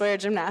mean, I swear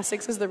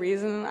gymnastics is the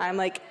reason I'm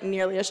like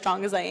nearly as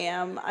strong as I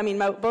am. I mean,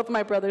 both of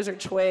my brothers are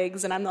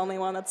twigs, and I'm the only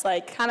one that's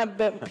like kind of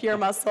bit pure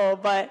muscle.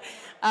 But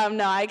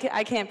no,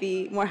 I can't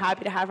be more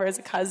happy to have her as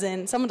a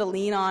cousin, someone to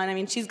lean on. I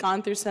mean, she's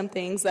gone through some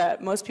things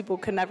that most people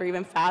could never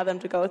even fathom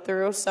to go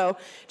through. So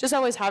just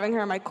always having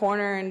her in my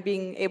corner and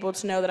being able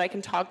to know that I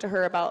can talk to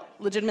her about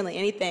legitimately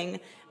anything,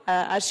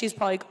 as she's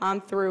probably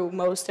gone through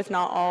most, if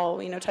not all,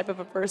 type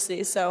of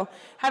adversity. So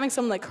having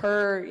someone like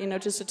her,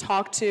 just to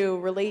talk to,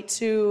 relate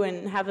to,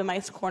 and have in my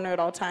corner at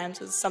all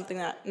times is something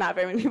that not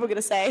very many people get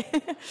to say.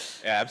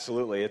 Yeah,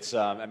 absolutely. It's,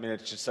 I mean,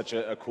 it's just such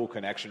a cool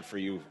connection for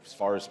you as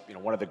far as,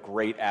 one of the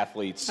great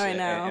athletes in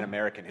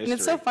American history. And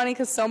it's so funny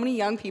because so many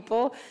young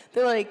people,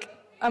 they're like,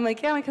 I'm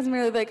like, yeah, my cousin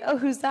Mary. They're like, oh,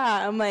 who's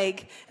that? I'm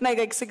like, and I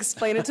like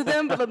explain it to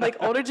them, but like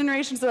older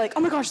generations, they're like, oh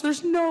my gosh,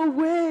 there's no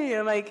way.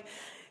 I'm like,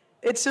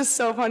 it's just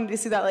so fun to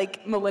see that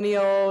like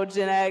millennial,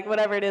 Gen X,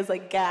 whatever it is,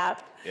 like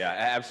gap. Yeah,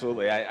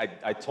 absolutely.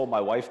 I told my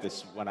wife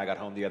this when I got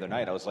home the other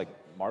night. I was like,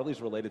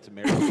 Marley's related to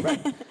Mary Lou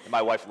Retton. And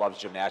my wife loves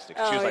gymnastics.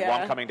 She was like, well,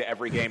 I'm coming to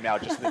every game now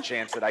just in the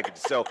chance that I could.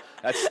 So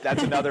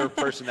that's another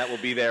person that will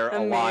be there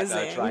a lot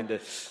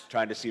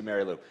trying to see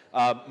Mary Lou.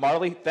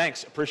 Marley,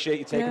 thanks. Appreciate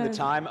you taking the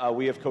time.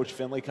 We have Coach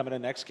Finley coming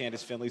in next.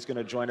 Candace Finley's going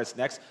to join us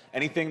next.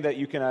 Anything that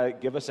you can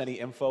give us, any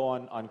info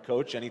on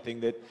Coach, anything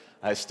that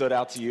has stood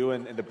out to you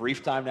in the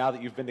brief time now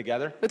that you've been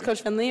together? With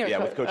Coach Finley?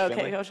 With Coach Finley.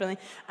 Okay, Coach Finley.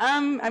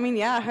 I mean,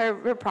 yeah,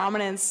 her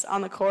prominence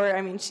on the court,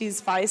 I mean, she's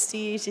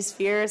feisty, she's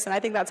fierce, and I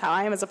think that's how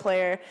I am as a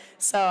player.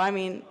 So, I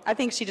mean, I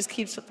think she just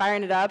keeps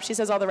firing it up. She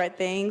says all the right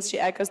things. She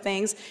echoes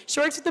things. She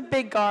works with the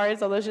big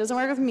guards, although she doesn't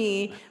work with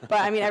me.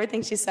 But, I mean,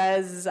 everything she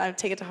says, I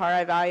take it to heart.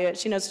 I value it.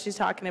 She knows what she's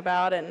talking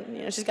about,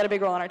 and she's got a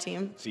big role on our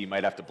team. So you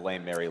might have to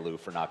blame Mary Lou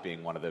for not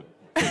being one of the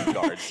big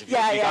guards.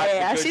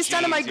 Yeah. She's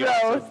stunning my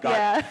growth.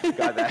 Got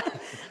that.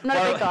 I'm not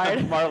a big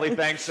guard. Marley,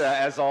 thanks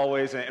as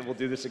always, and we'll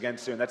do this again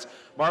soon. That's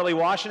Marley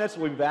Washington.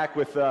 We'll be back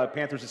with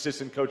Panthers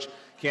assistant coach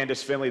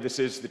Candace Finley. This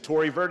is the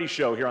Tory Verdi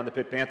Show here on the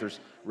Pitt Panthers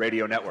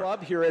Radio Network.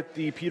 Club here at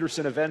the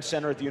Peterson Event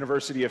Center at the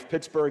University of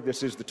Pittsburgh.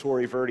 This is the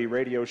Tory Verdi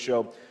Radio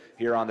Show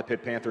here on the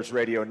Pitt Panthers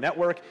Radio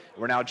Network.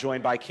 We're now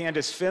joined by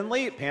Candace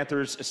Finley,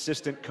 Panthers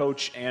assistant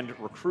coach and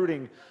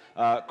recruiting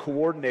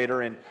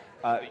coordinator. And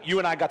you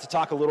and I got to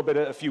talk a little bit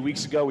a few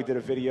weeks ago. We did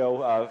a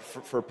video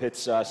for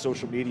Pitt's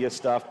social media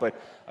stuff, but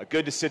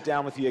good to sit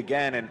down with you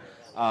again. And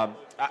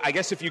I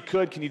guess if you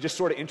could, can you just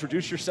sort of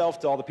introduce yourself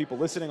to all the people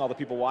listening, all the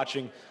people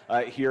watching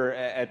here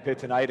at Pitt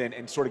tonight,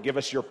 and sort of give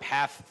us your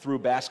path through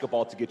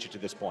basketball to get you to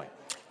this point?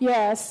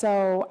 Yeah,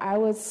 so I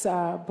was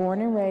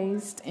born and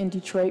raised in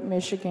Detroit,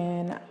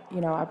 Michigan.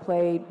 I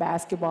played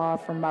basketball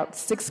from about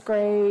 6th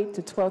grade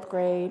to 12th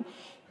grade.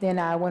 Then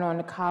I went on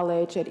to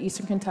college at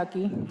Eastern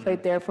Kentucky,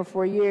 played there for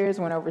 4 years,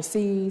 went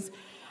overseas,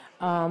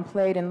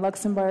 played in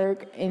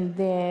Luxembourg, and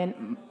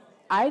then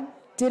I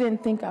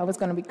didn't think I was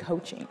going to be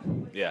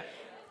coaching. Yeah.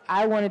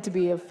 I wanted to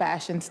be a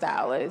fashion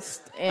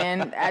stylist,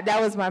 and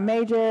that was my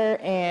major.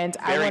 And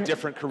very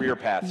different career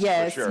paths.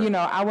 Yes, for sure.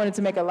 I wanted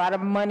to make a lot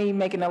of money,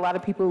 making a lot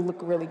of people look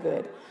really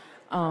good.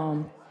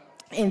 And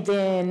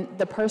then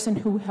the person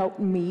who helped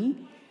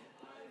me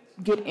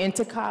get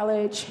into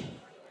college,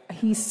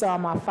 he saw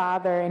my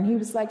father, and he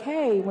was like,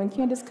 "Hey, when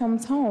Candace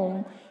comes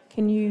home,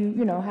 can you,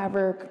 have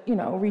her,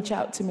 reach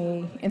out to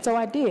me?" And so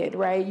I did.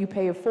 Right, you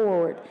pay it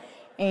forward.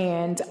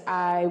 And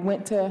I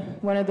went to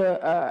one of the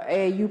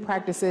AAU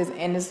practices,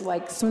 and it's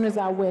like, as soon as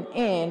I went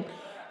in,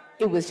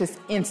 it was just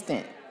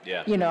instant.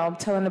 Yeah. I'm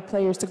telling the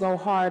players to go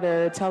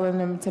harder, telling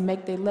them to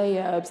make their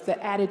layups, the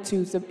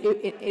attitudes.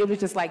 It was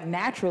just like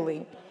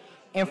naturally.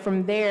 And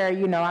from there,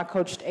 I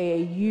coached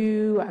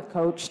AAU, I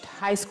coached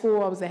high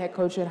school. I was the head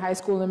coach at high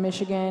school in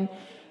Michigan,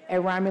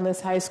 at Romulus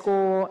High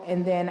School.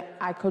 And then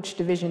I coached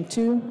Division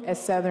II at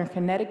Southern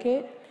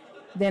Connecticut.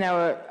 Then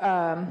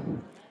I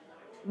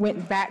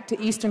went back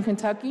to Eastern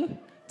Kentucky,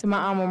 to my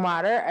alma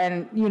mater,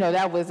 and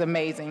that was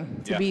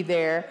amazing to be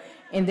there.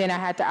 And then I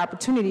had the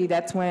opportunity.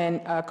 That's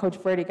when Coach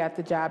Verdi got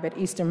the job at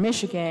Eastern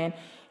Michigan,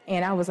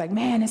 and I was like,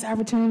 man, it's an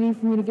opportunity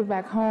for me to get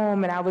back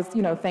home. And I was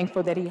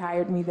thankful that he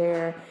hired me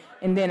there.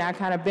 And then I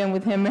kind of been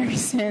with him ever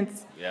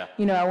since. Yeah.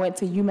 I went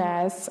to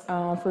UMass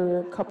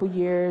for a couple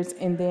years,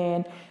 and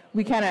then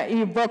we kind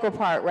of broke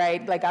apart,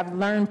 right? Like, I've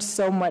learned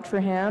so much for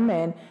him,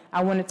 and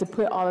I wanted to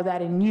put all of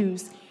that in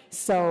use.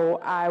 So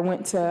I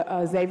went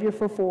to Xavier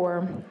for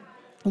 4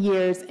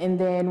 years, and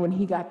then when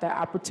he got the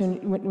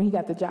opportunity, when he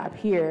got the job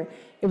here,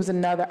 it was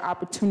another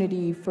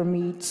opportunity for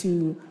me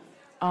to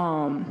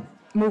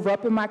move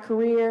up in my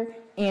career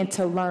and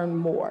to learn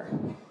more.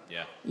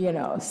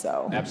 Yeah.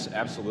 So.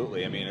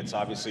 Absolutely. I mean, it's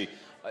obviously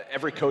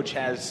every coach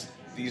has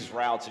these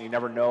routes, and you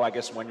never know, I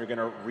guess, when you're going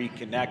to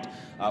reconnect.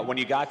 When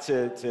you got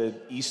to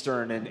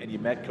Eastern and you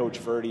met Coach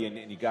Verdi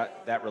and you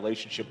got that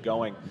relationship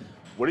going,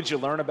 what did you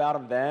learn about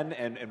him then,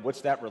 and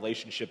what's that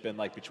relationship been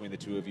like between the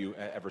two of you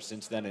ever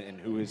since then, and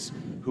who is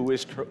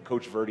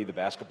Coach Verdi, the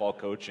basketball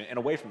coach, and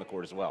away from the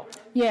court as well?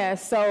 Yeah,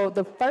 so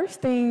the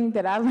first thing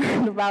that I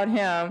learned about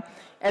him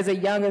as a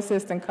young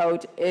assistant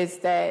coach is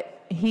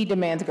that he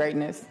demands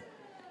greatness.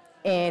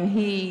 And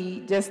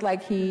he, just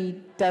like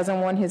he doesn't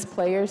want his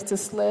players to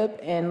slip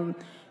and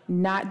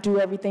not do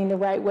everything the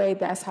right way,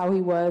 that's how he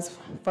was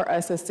for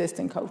us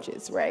assistant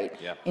coaches, right?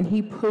 Yeah. And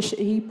he pushed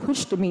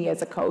me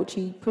as a coach.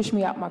 He pushed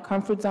me out my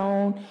comfort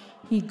zone.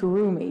 He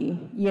grew me,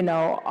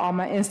 all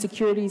my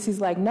insecurities. He's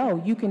like,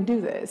 no, you can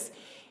do this.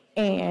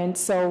 And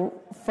so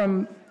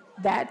from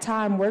that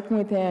time working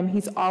with him,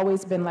 he's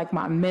always been like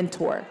my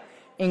mentor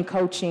in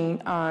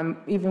coaching.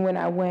 Even when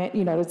I went,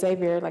 to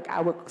Xavier, like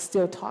I would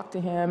still talk to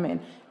him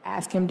and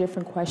ask him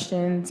different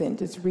questions and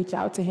just reach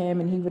out to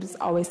him, and he would just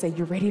always say,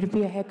 "You're ready to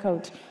be a head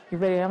coach? You're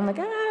ready?" And I'm like,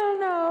 "I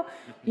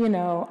don't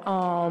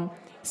know,"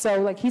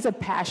 So like he's a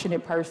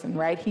passionate person,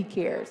 right? He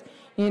cares.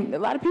 And a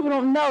lot of people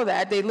don't know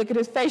that. They look at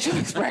his facial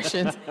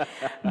expressions.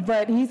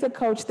 But he's a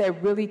coach that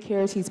really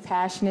cares. He's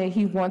passionate.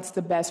 He wants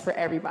the best for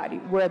everybody,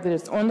 whether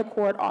it's on the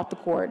court, off the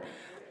court.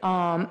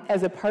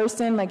 As a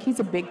person, like he's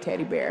a big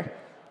teddy bear.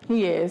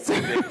 He is.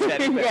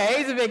 Yeah,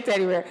 he's a big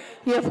teddy bear.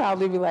 He'll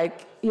probably be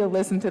like, he'll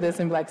listen to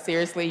this and be like,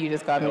 seriously, you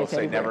just called me a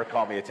teddy bear. Never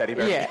call me a teddy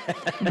bear. Yeah,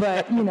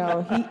 but,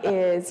 he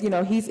is,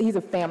 he's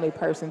a family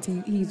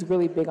person. He's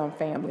really big on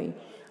family.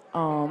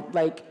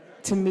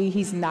 To me,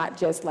 he's not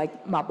just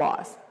like my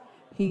boss.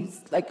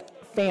 He's like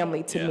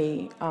family to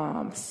me.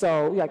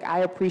 So I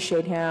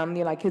appreciate him.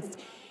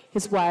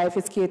 His wife,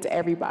 his kids,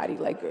 everybody.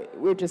 Like,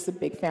 we're just a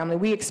big family.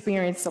 We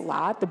experienced a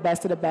lot, the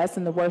best of the best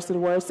and the worst of the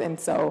worst. And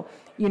so,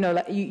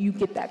 you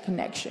get that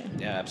connection.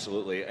 Yeah,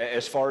 absolutely.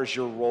 As far as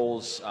your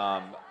roles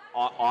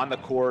on the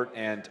court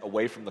and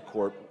away from the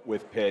court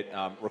with Pitt,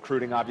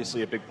 recruiting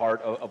obviously a big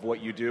part of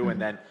what you do,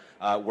 and then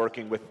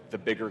working with the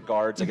bigger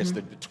guards, I guess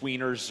the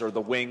tweeners or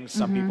the wings,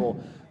 some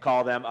people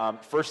call them.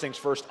 First things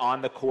first,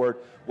 on the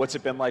court, what's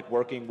it been like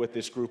working with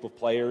this group of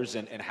players,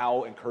 and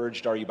how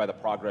encouraged are you by the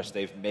progress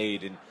they've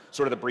made in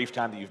sort of the brief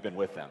time that you've been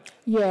with them?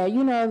 Yeah,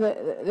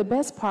 the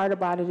best part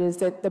about it is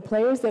that the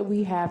players that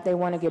we have, they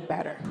want to get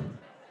better.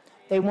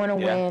 They want to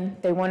win.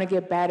 They want to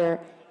get better,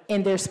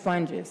 and they're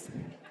sponges,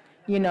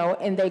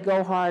 and they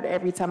go hard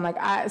every time.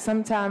 Like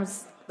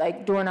sometimes,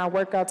 like during our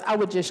workouts, I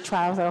would just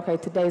try. I was like, okay,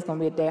 today's going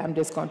to be a day I'm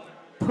just going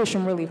to push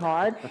them really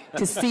hard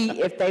to see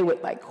if they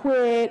would like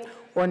quit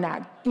or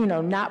not,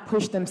 not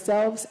push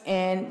themselves.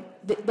 And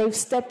they've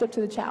stepped up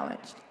to the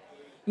challenge.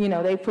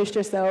 They push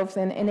themselves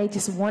and they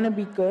just want to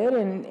be good,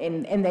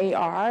 and they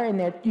are,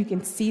 and you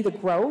can see the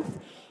growth.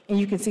 And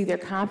you can see their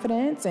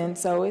confidence, and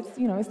so it's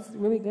it's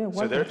really good.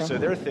 So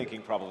they're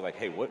thinking probably like,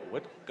 hey,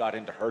 what got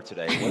into her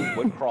today?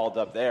 What crawled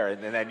up there?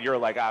 And then you're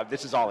like,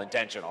 this is all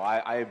intentional.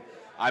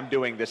 I'm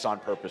doing this on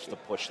purpose to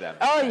push them.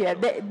 Oh yeah,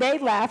 they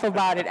laugh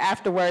about it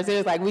afterwards. It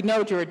was like, we know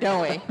what you were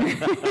doing.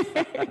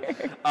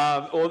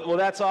 Well,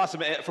 that's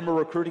awesome. From a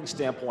recruiting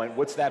standpoint,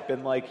 what's that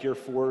been like here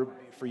for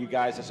you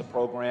guys as a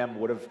program?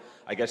 What have,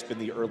 I guess, been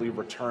the early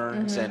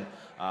returns, and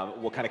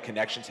what kind of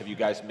connections have you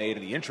guys made,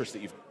 and the interest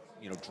that you've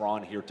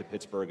drawn here to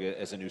Pittsburgh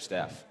as a new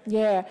staff?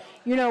 Yeah,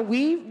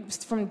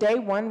 from day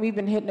one, we've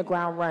been hitting the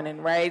ground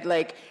running, right?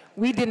 Like,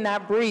 we did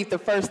not breathe the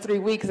first 3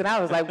 weeks, and I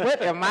was like,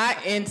 what am I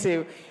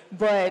into?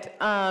 But,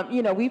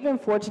 we've been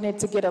fortunate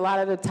to get a lot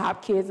of the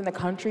top kids in the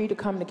country to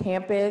come to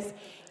campus,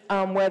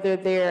 whether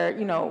they're,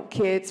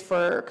 kids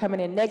for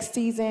coming in next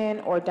season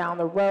or down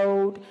the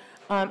road.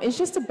 It's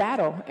just a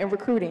battle in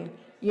recruiting,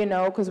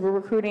 because we're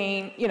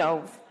recruiting,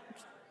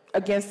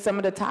 against some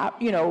of the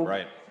top,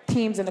 right.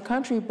 teams in the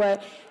country,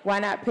 but why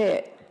not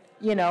Pitt?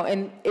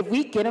 And if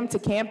we get them to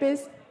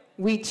campus,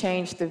 we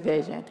change the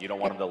vision. You don't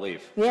want them to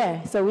leave.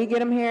 Yeah, so we get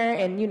them here,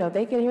 and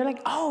they get here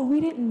like, oh, we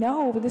didn't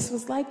know this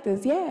was like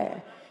this. Yeah,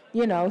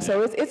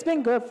 so it's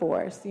been good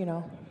for us.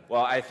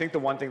 Well, I think the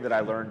one thing that I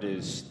learned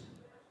is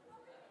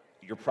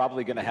you're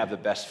probably going to have the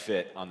best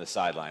fit on the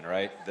sideline,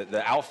 right?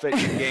 The outfit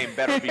game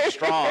better be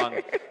strong.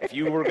 If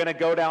you were going to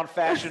go down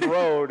Fashion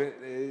Road,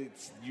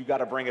 you got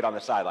to bring it on the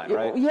sideline,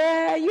 right?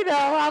 Yeah,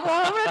 I'm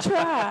going to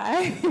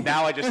try.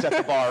 Now I just set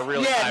the bar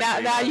really high. Yeah,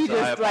 now you so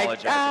just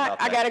like,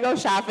 I got to go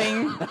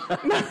shopping.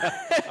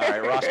 All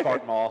right, Ross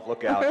Park Mall,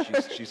 look out.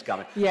 She's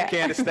coming. Yeah.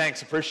 Candace,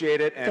 thanks.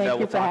 Appreciate it. And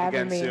we'll talk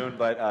again soon.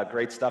 But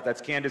great stuff.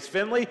 That's Candace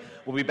Finley.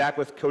 We'll be back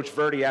with Coach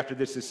Verdi after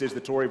this. This is the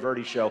Tory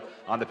Verdi Show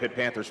on the Pitt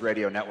Panthers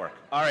Radio Network.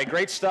 All right,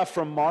 great stuff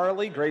from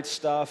Marley. Great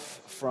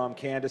stuff from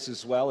Candace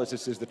as well, as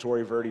this is the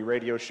Tory Verdi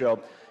Radio Show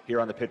here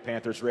on the Pitt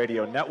Panthers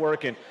Radio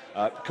Network. And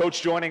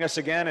Coach joining us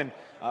again. And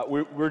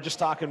we're just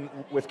talking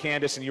with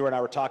Candace, and you and I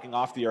were talking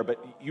off the air,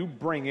 but you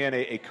bring in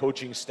a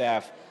coaching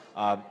staff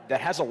that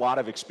has a lot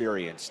of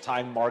experience.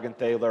 Ty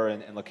Morgenthaler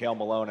and LaCale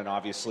Malone, and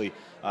obviously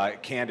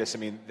Candace. I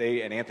mean,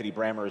 and Anthony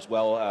Brammer as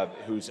well,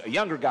 who's a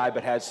younger guy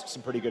but has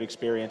some pretty good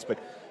experience. But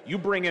you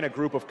bring in a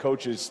group of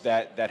coaches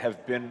that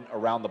have been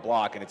around the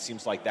block, and it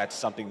seems like that's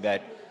something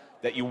that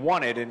that you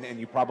wanted and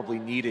you probably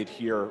needed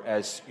here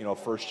as,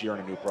 first year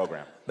in a new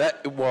program?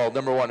 Well,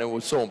 number one, it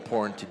was so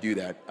important to do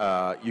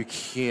that. You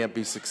can't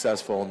be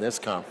successful in this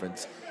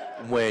conference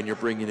when you're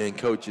bringing in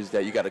coaches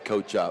that you got to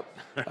coach up.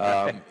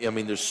 I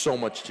mean, there's so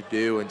much to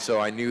do, and so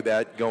I knew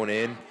that going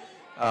in.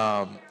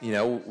 I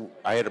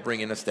had to bring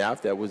in a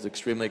staff that was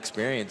extremely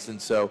experienced,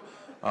 and so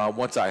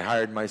once I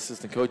hired my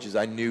assistant coaches,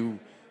 I knew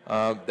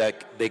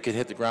that they could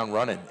hit the ground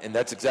running, and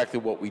that's exactly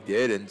what we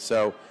did. And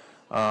so,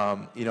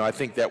 I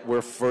think that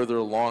we're further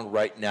along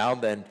right now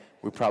than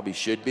we probably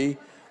should be.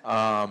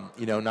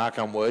 Knock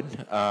on wood,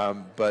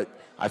 but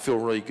I feel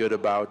really good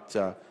about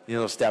the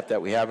staff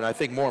that we have, and I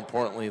think more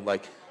importantly,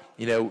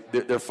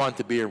 they're fun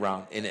to be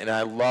around, and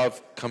I love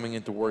coming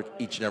into work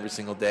each and every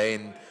single day,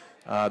 and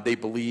they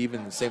believe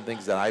in the same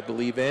things that I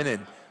believe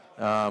in,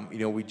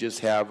 and we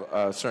just have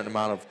a certain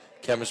amount of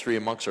chemistry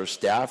amongst our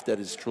staff that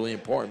is truly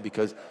important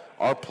because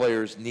our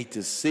players need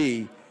to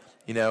see,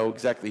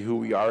 exactly who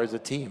we are as a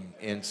team,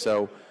 and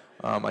so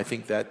I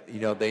think that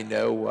they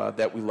know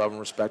that we love and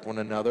respect one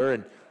another,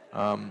 and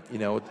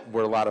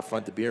we're a lot of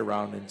fun to be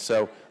around, and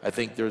so I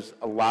think there's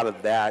a lot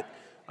of that.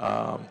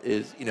 I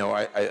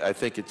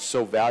think it's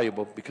so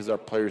valuable because our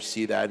players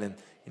see that and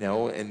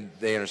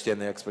they understand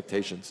the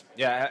expectations.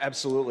 Yeah,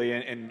 absolutely.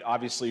 And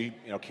obviously,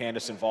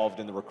 Candace involved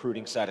in the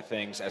recruiting side of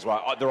things as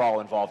well. They're all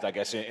involved, I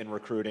guess, in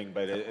recruiting,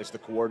 but as the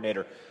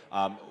coordinator,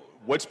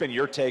 what's been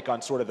your take on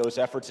sort of those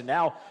efforts? And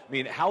now,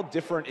 how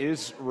different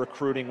is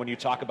recruiting when you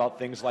talk about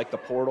things like the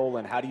portal,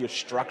 and how do you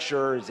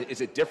structure?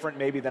 Is it different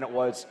maybe than it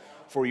was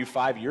for you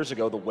 5 years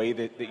ago, the way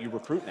that you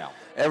recruit now?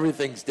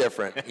 Everything's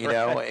different,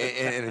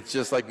 and it's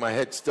just like my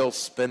head's still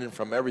spinning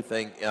from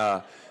everything.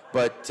 You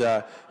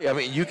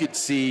could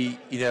see,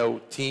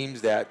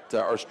 teams that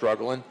are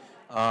struggling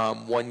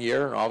 1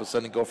 year, and all of a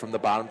sudden go from the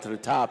bottom to the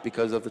top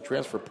because of the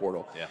transfer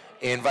portal. Yeah.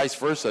 And vice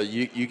versa.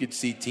 You could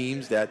see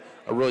teams that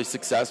are really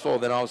successful,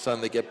 and then all of a sudden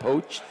they get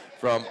poached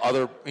from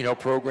other,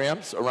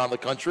 programs around the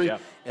country, yeah.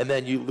 And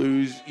then you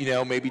lose,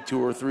 maybe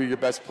 2 or 3 of your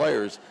best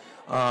players,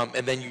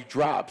 and then you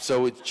drop.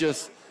 So it's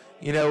just,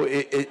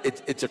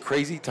 it's a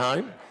crazy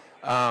time,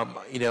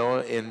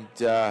 and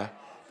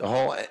the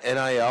whole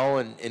NIL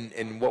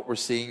and what we're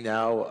seeing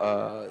now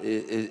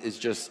is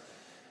just,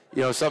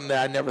 something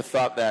that I never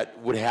thought that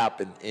would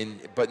happen.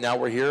 But now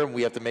we're here and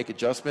we have to make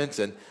adjustments,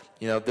 and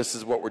this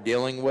is what we're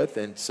dealing with,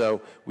 and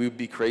so we would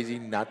be crazy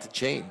not to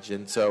change.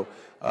 And so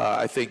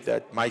I think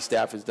that my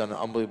staff has done an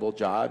unbelievable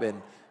job,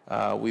 and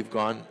we've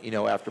gone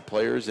after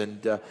players. And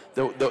the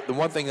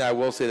one thing that I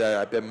will say that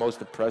I've been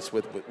most impressed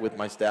with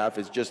my staff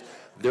is just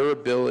their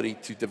ability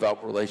to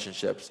develop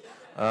relationships.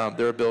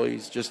 Their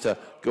abilities just to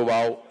go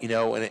out,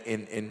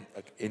 and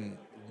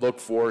look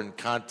for and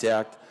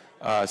contact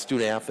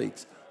student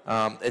athletes,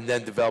 and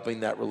then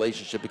developing that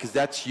relationship, because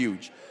that's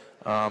huge.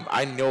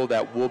 I know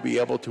that we'll be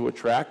able to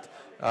attract,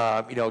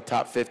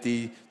 top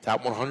 50,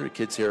 top 100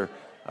 kids here,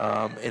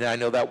 and I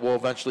know that we'll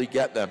eventually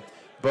get them.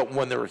 But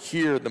when they're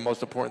here, the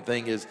most important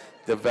thing is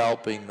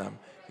developing them.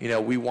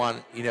 We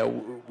want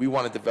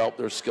to develop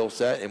their skill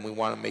set, and we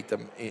want to make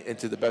them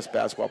into the best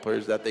basketball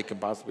players that they can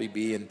possibly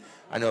be. And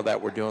I know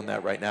that we're doing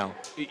that right now.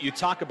 You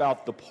talk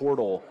about the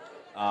portal,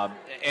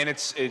 and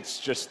it's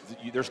just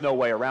there's no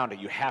way around it.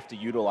 You have to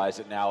utilize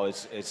it now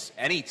as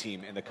any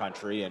team in the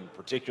country, and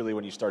particularly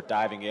when you start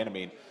diving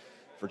in.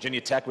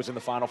 Virginia Tech was in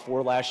the Final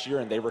Four last year,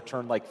 and they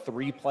returned like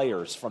 3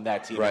 players from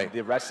that team. Right.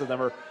 The rest of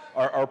them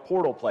are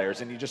portal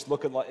players, and you just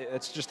look at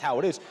it's just how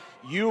it is.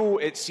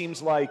 It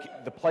seems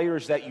like the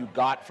players that you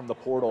got from the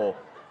portal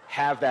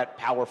have that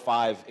Power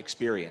 5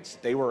 experience.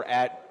 They were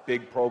at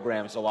big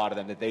programs, a lot of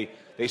them, that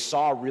they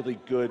saw really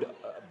good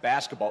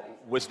basketball.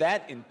 Was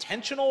that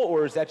intentional,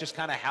 or is that just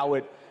kind of how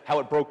it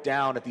broke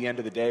down at the end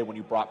of the day when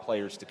you brought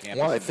players to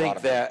campus? Well, I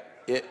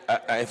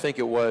think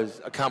it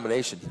was a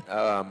combination.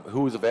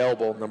 Who was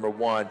available, number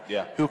one.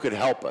 Yeah. Who could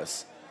help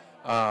us,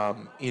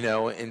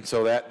 and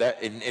so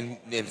that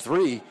in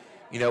 3,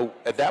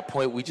 at that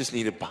point we just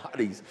needed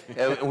bodies.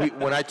 And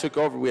when I took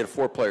over, we had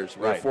 4 players.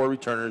 We had 4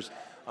 returners,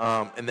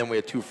 and then we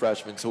had 2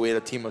 freshmen. So we had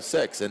a team of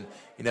 6, and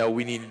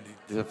we needed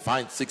to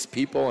find 6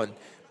 people, and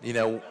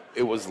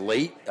it was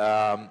late,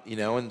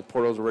 and the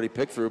portal was already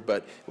picked through.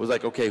 But it was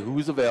like, okay,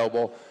 who's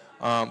available?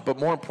 But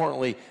more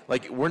importantly,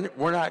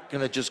 we're not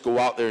going to just go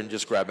out there and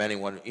just grab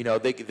anyone.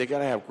 They got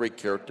to have great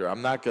character.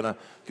 I'm not going to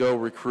go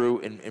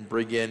recruit and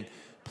bring in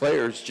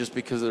players just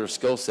because of their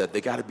skill set. They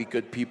got to be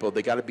good people.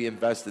 They got to be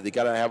invested. They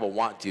got to have a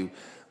want to.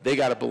 They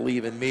got to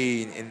believe in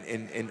me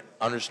and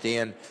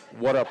understand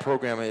what our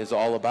program is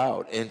all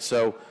about. And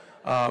so,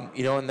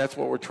 and that's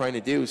what we're trying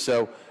to do.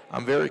 So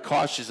I'm very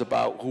cautious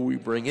about who we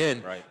bring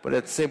in. Right. But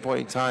at the same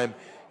point in time,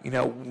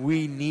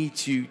 we need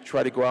to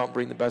try to go out and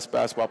bring the best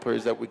basketball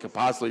players that we could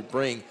possibly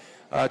bring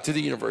to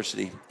the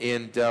university.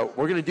 And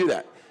we're going to do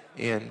that.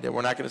 And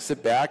we're not going to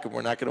sit back, and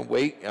we're not going to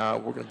wait. We're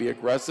going to be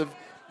aggressive,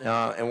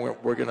 and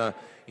we're going to,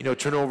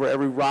 turn over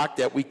every rock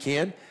that we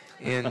can.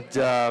 And,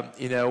 and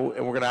we're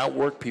going to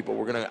outwork people.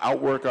 We're going to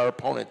outwork our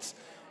opponents.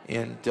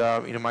 And,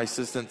 my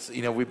assistants,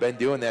 we've been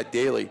doing that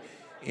daily.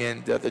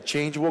 And the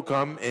change will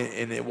come,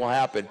 and it will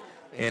happen.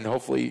 and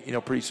hopefully,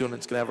 pretty soon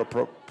it's going to have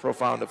a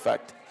profound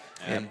effect.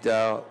 Yeah. And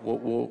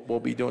we'll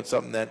be doing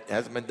something that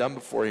hasn't been done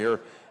before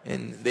here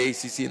in the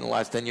ACC in the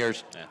last 10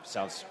 years. Yeah,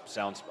 sounds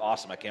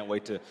awesome. I can't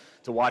wait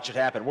to watch it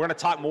happen. We're going to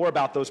talk more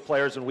about those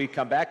players when we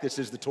come back. This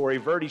is the Tory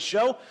Verdi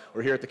Show.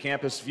 We're here at the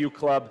Campus View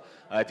Club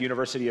at the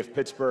University of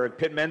Pittsburgh.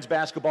 Pitt men's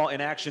basketball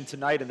in action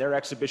tonight in their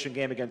exhibition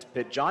game against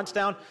Pitt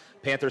Johnstown.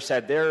 Panthers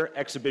had their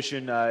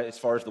exhibition as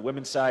far as the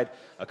women's side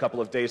a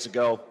couple of days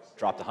ago.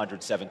 Dropped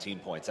 117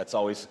 points. That's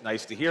always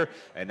nice to hear.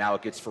 And now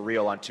it gets for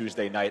real on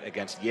Tuesday night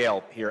against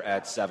Yale here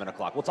at 7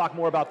 o'clock. We'll talk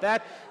more about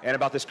that and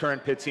about this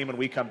current Pitt team when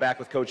we come back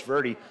with Coach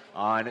Verdi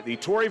on the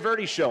Tory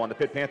Verdi Show on the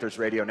Pitt Panthers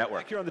Radio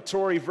Network. Here on the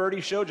Tory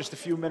Verdi Show, just a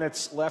few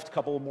minutes left, a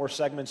couple more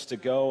segments to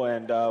go,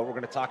 and we're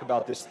going to talk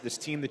about this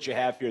team that you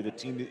have here, the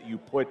team that you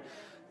put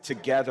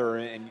together,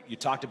 and you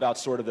talked about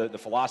sort of the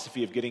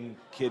philosophy of getting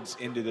kids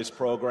into this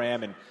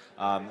program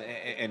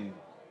and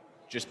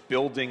just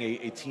building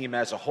a team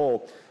as a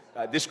whole.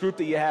 This group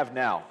that you have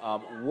now,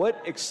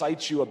 what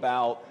excites you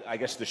about, I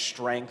guess, the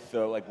strength?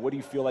 What do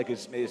you feel like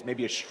is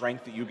maybe a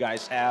strength that you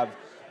guys have?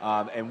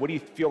 And what do you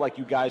feel like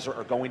you guys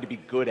are going to be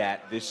good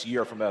at this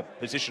year from a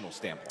positional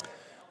standpoint?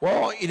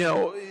 Well,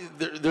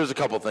 there's a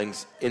couple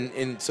things.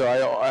 And so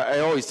I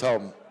always tell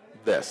them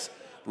this.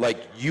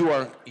 You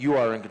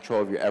are in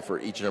control of your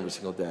effort each and every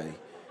single day.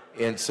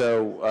 And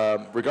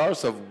so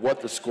regardless of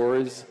what the score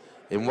is,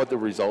 and what the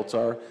results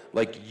are,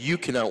 you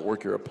can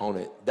outwork your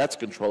opponent. That's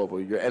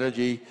controllable. Your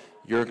energy,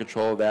 you're in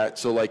control of that.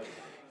 So,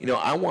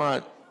 I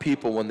want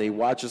people, when they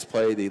watch us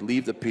play, they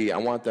leave the P, I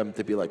want them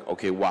to be like,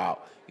 okay, wow,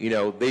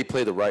 they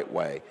play the right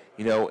way,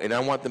 and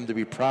I want them to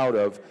be proud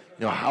of,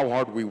 how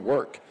hard we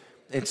work.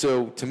 And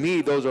so, to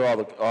me, those are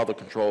all the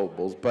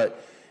controllables.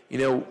 But,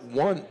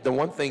 the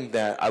one thing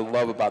that I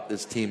love about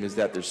this team is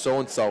that they're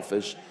so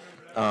unselfish.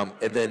 And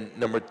then,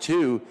 number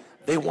two,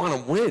 they want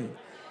to win.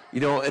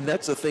 And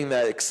that's the thing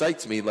that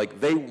excites me.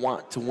 They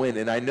want to win.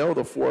 And I know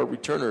the four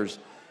returners,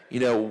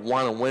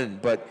 want to win.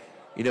 But,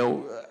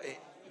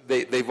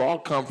 they've all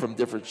come from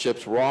different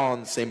ships. We're all on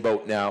the same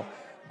boat now.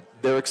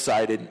 They're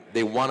excited.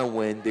 They want to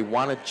win. They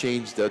want to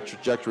change the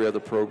trajectory of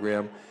the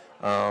program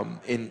and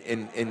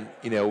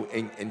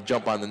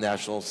jump on the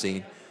national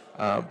scene.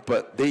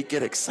 But they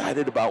get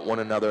excited about one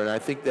another. And I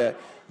think that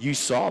you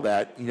saw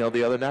that,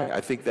 the other night.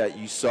 I think that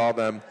you saw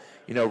them,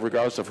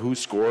 regardless of who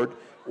scored,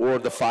 or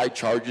the 5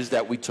 charges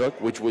that we took,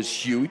 which was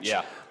huge.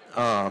 Yeah.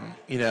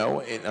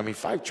 And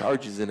 5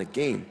 charges in a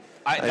game.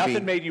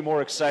 Nothing made you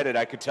more excited,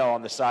 I could tell,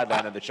 on the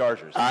sideline of the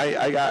Chargers.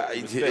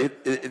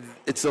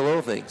 It's the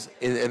little things.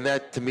 And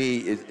that, to me,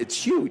 it's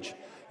huge.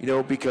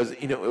 Because,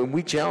 and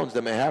we challenged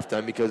them at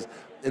halftime because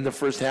in the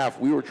first half,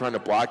 we were trying to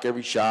block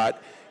every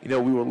shot. We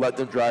were letting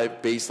them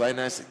drive baseline.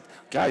 And I said,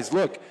 guys,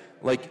 look,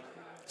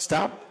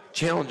 stop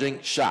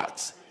challenging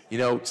shots.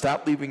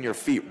 Stop leaving your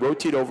feet.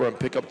 Rotate over and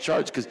pick up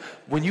charge. Because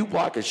when you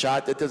block a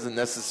shot, that doesn't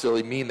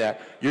necessarily mean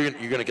that you're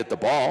going to get the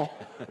ball,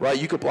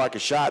 right? You could block a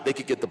shot, they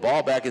could get the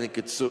ball back, and they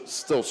could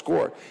still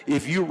score.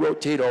 If you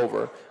rotate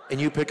over and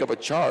you pick up a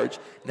charge,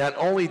 not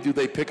only do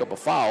they pick up a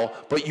foul,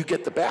 but you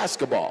get the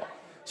basketball.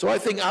 So I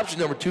think option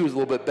number 2 is a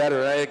little bit better.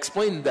 And I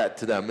explained that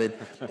to them.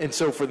 And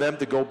so for them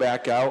to go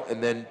back out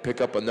and then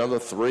pick up another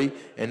 3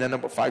 and then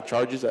up 5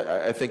 charges,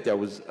 I think that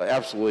was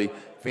absolutely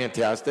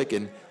fantastic.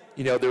 And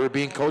they were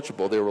being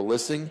coachable. They were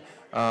listening.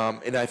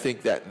 And I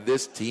think that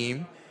this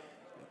team,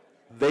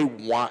 they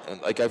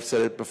want, like I've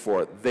said it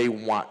before, they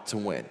want to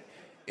win.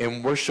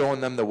 And we're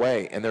showing them the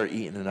way, and they're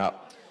eating it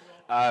up.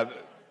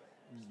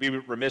 Be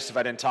remiss if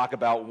I didn't talk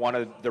about one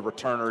of the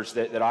returners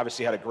that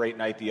obviously had a great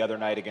night the other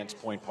night against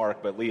Point Park,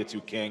 but Leah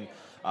King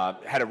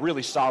had a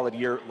really solid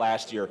year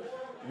last year.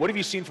 What have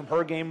you seen from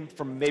her game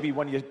from maybe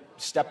when you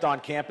stepped on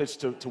campus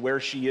to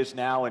where she is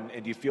now, and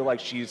do you feel like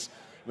she's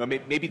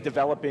maybe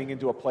developing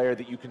into a player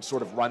that you can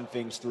sort of run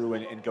things through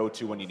and go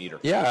to when you need her?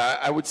 Yeah,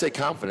 I would say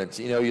confidence.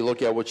 You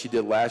look at what she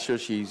did last year.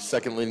 She's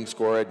second leading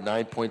scorer at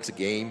 9 points a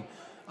game.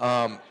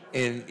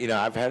 And,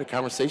 I've had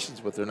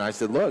conversations with her, and I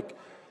said, look,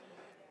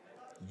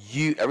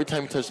 every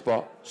time you touch the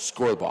ball,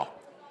 score the ball.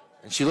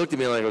 And she looked at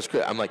me like it was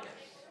crazy. I'm like,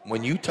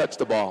 when you touch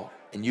the ball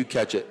and you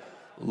catch it,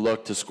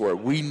 look to score.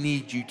 We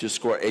need you to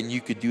score, and you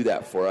could do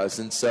that for us.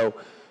 And so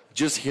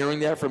just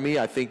hearing that from me,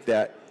 I think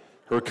that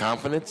her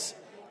confidence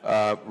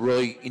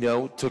really,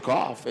 took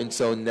off. And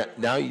so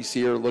now you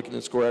see her looking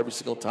to score every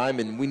single time,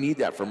 and we need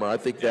that from her. I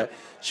think that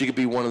she could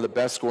be one of the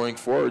best scoring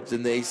forwards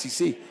in the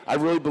ACC. I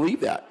really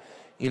believe that,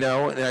 and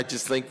I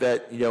just think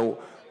that,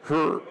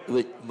 her,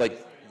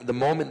 the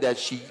moment that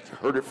she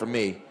heard it from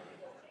me,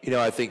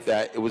 I think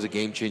that it was a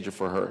game changer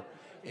for her.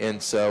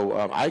 And so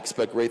I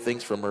expect great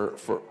things from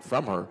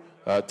her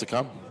to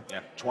come. Yeah,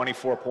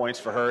 24 points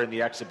for her in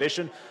the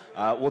exhibition.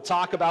 We'll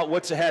talk about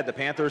what's ahead. The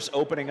Panthers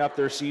opening up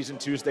their season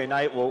Tuesday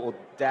night. We'll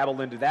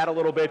dabble into that a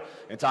little bit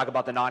and talk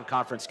about the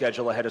non-conference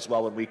schedule ahead as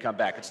well when we come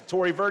back. It's the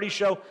Tory Verdi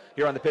Show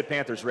here on the Pitt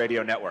Panthers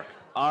Radio Network.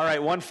 All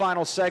right, one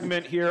final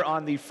segment here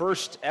on the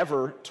first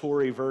ever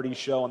Tory Verdi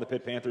Show on the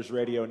Pitt Panthers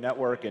Radio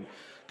Network. And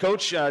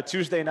Coach,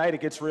 Tuesday night,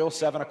 it gets real,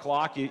 7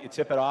 o'clock. You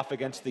tip it off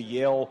against the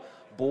Yale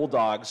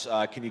Bulldogs.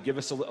 Can you give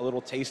us a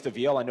little taste of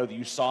Yale? I know that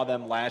you saw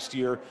them last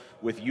year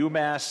with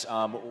UMass.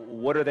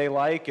 What are they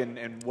like,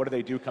 and what do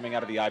they do coming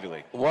out of the Ivy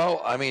League?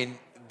 Well, I mean,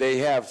 they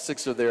have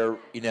 6 of their,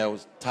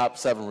 top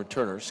 7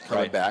 returners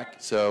coming back.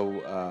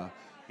 So,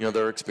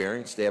 they're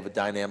experienced. They have a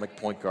dynamic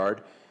point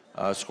guard,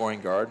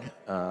 scoring guard,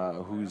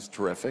 who's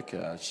terrific.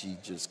 She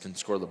just can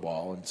score the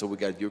ball. And so we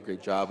got to do a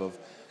great job of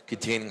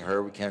containing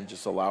her. We can't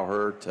just allow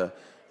her to,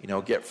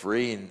 get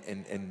free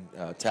and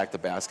attack the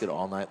basket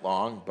all night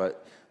long.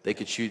 But they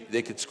could shoot.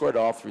 They could score at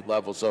all 3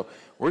 levels. So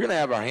we're going to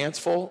have our hands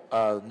full.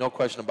 No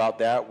question about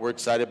that. We're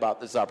excited about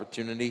this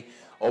opportunity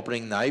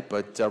opening night.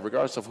 But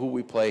regardless of who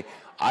we play,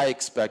 I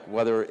expect,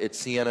 whether it's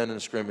Siena in a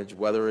scrimmage,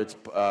 whether it's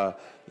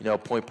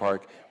Point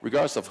Park,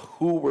 regardless of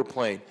who we're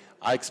playing,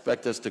 I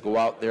expect us to go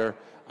out there.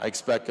 I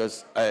expect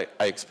us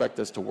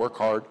to work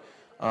hard.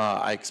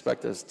 I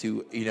expect us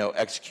to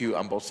execute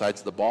on both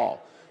sides of the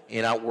ball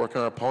and outwork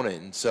our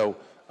opponent. And so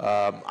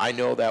I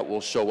know that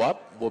we'll show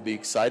up. We'll be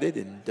excited,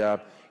 and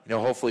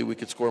hopefully we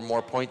could score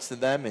more points than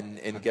them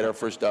and get our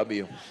first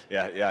W.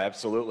 Yeah,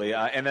 absolutely.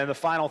 And then the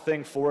final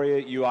thing for you,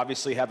 you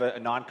obviously have a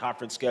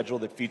non-conference schedule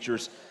that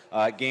features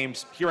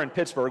games here in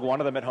Pittsburgh, one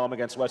of them at home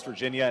against West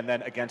Virginia and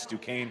then against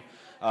Duquesne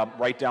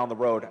right down the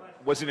road.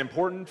 Was it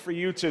important for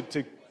you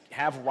to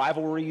have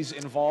rivalries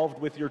involved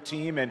with your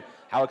team, and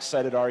how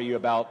excited are you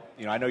about,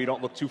 I know you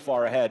don't look too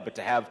far ahead, but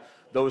to have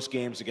those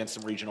games against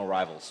some regional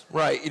rivals?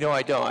 Right.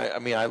 I don't.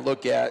 I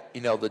look at,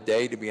 the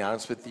day, to be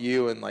honest with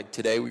you, and like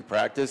today we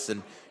practice,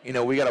 and,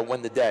 we got to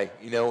win the day,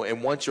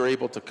 and once you're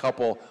able to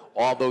couple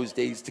all those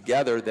days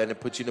together, then it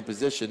puts you in a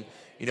position,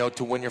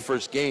 to win your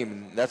first game.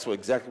 And that's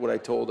exactly what I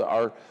told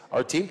our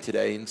team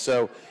today. And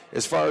so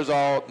as far as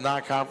all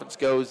non-conference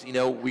goes,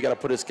 we got to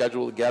put a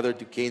schedule together.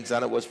 Duquesne's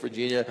on it, West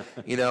Virginia.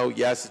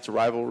 Yes, it's a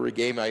rivalry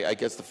game. I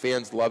guess the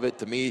fans love it.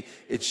 To me,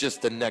 it's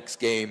just the next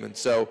game. And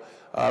so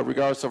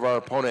regardless of our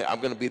opponent,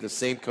 I'm going to be the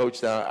same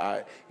coach that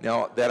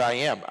I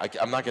am.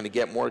 I'm not going to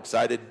get more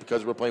excited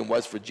because we're playing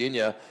West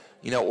Virginia,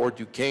 or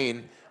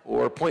Duquesne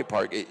or Point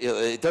Park.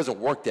 It doesn't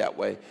work that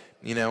way,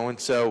 And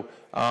so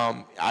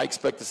I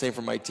expect the same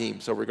from my team.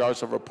 So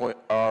regardless of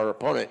our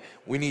opponent,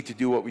 we need to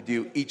do what we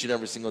do each and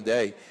every single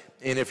day.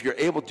 And if you're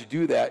able to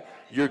do that,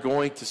 you're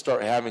going to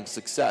start having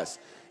success.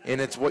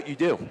 And it's what you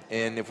do.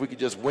 And if we could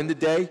just win the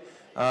day,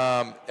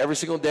 every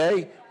single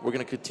day, we're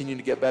going to continue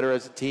to get better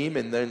as a team,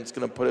 and then it's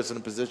going to put us in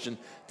a position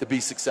to be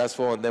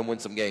successful and then win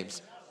some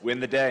games. Win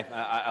the day.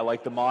 I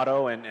like the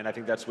motto, and I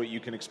think that's what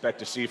you can expect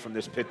to see from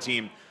this Pitt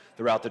team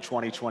throughout the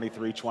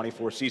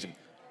 2023-24 season.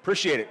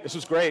 Appreciate it. This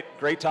was great.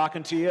 Great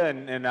talking to you,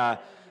 and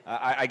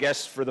I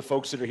guess for the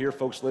folks that are here,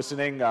 folks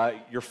listening,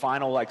 your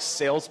final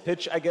sales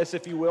pitch, I guess,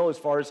 if you will, as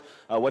far as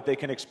what they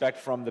can expect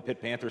from the Pitt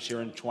Panthers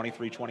here in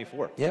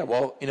 23-24. Yeah,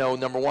 well,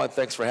 number one,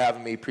 thanks for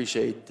having me.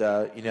 Appreciate,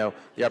 the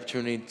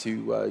opportunity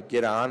to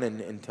get on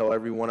and tell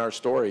everyone our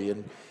story.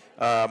 And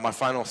my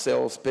final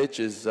sales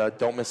pitch is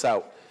don't miss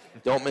out.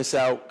 Don't miss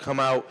out. Come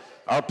out.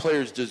 Our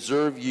players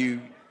deserve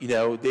you.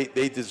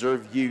 They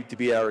deserve you to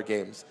be at our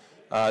games.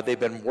 They've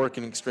been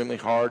working extremely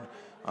hard.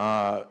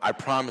 I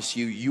promise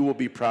you will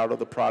be proud of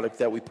the product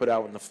that we put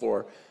out on the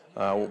floor.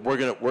 We're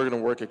gonna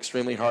work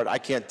extremely hard. I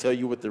can't tell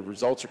you what the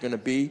results are going to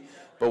be,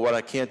 but what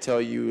I can tell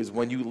you is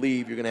when you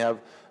leave, you're going to have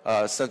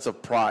a sense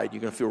of pride.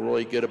 You're going to feel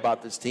really good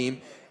about this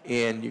team,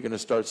 and you're going to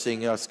start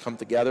seeing us come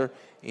together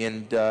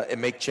and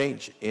make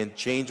change. And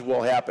change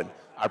will happen.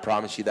 I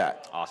promise you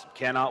that. Awesome.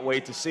 Cannot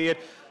wait to see it.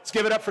 Let's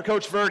give it up for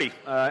Coach Verdi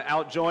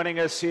out joining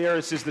us here.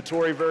 This is the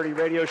Tory Verdi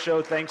Radio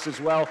Show. Thanks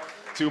as well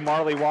to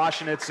Marley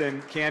Washenitz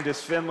and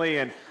Candace Finley.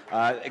 And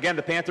again,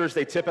 the Panthers,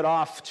 they tip it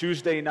off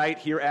Tuesday night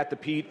here at the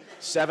Pitt,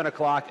 7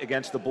 o'clock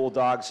against the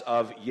Bulldogs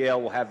of Yale.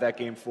 We'll have that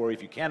game for you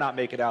if you cannot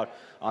make it out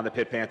on the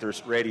Pitt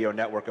Panthers Radio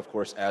Network, of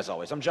course, as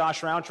always. I'm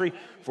Josh Roundtree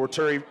for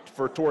Tory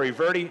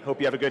Verdi. Hope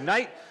you have a good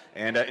night.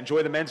 And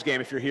enjoy the men's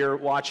game if you're here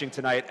watching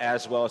tonight,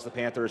 as well as the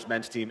Panthers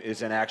men's team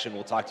is in action.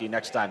 We'll talk to you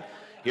next time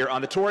here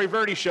on the Tory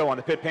Verdi Show on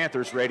the Pitt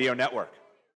Panthers Radio Network.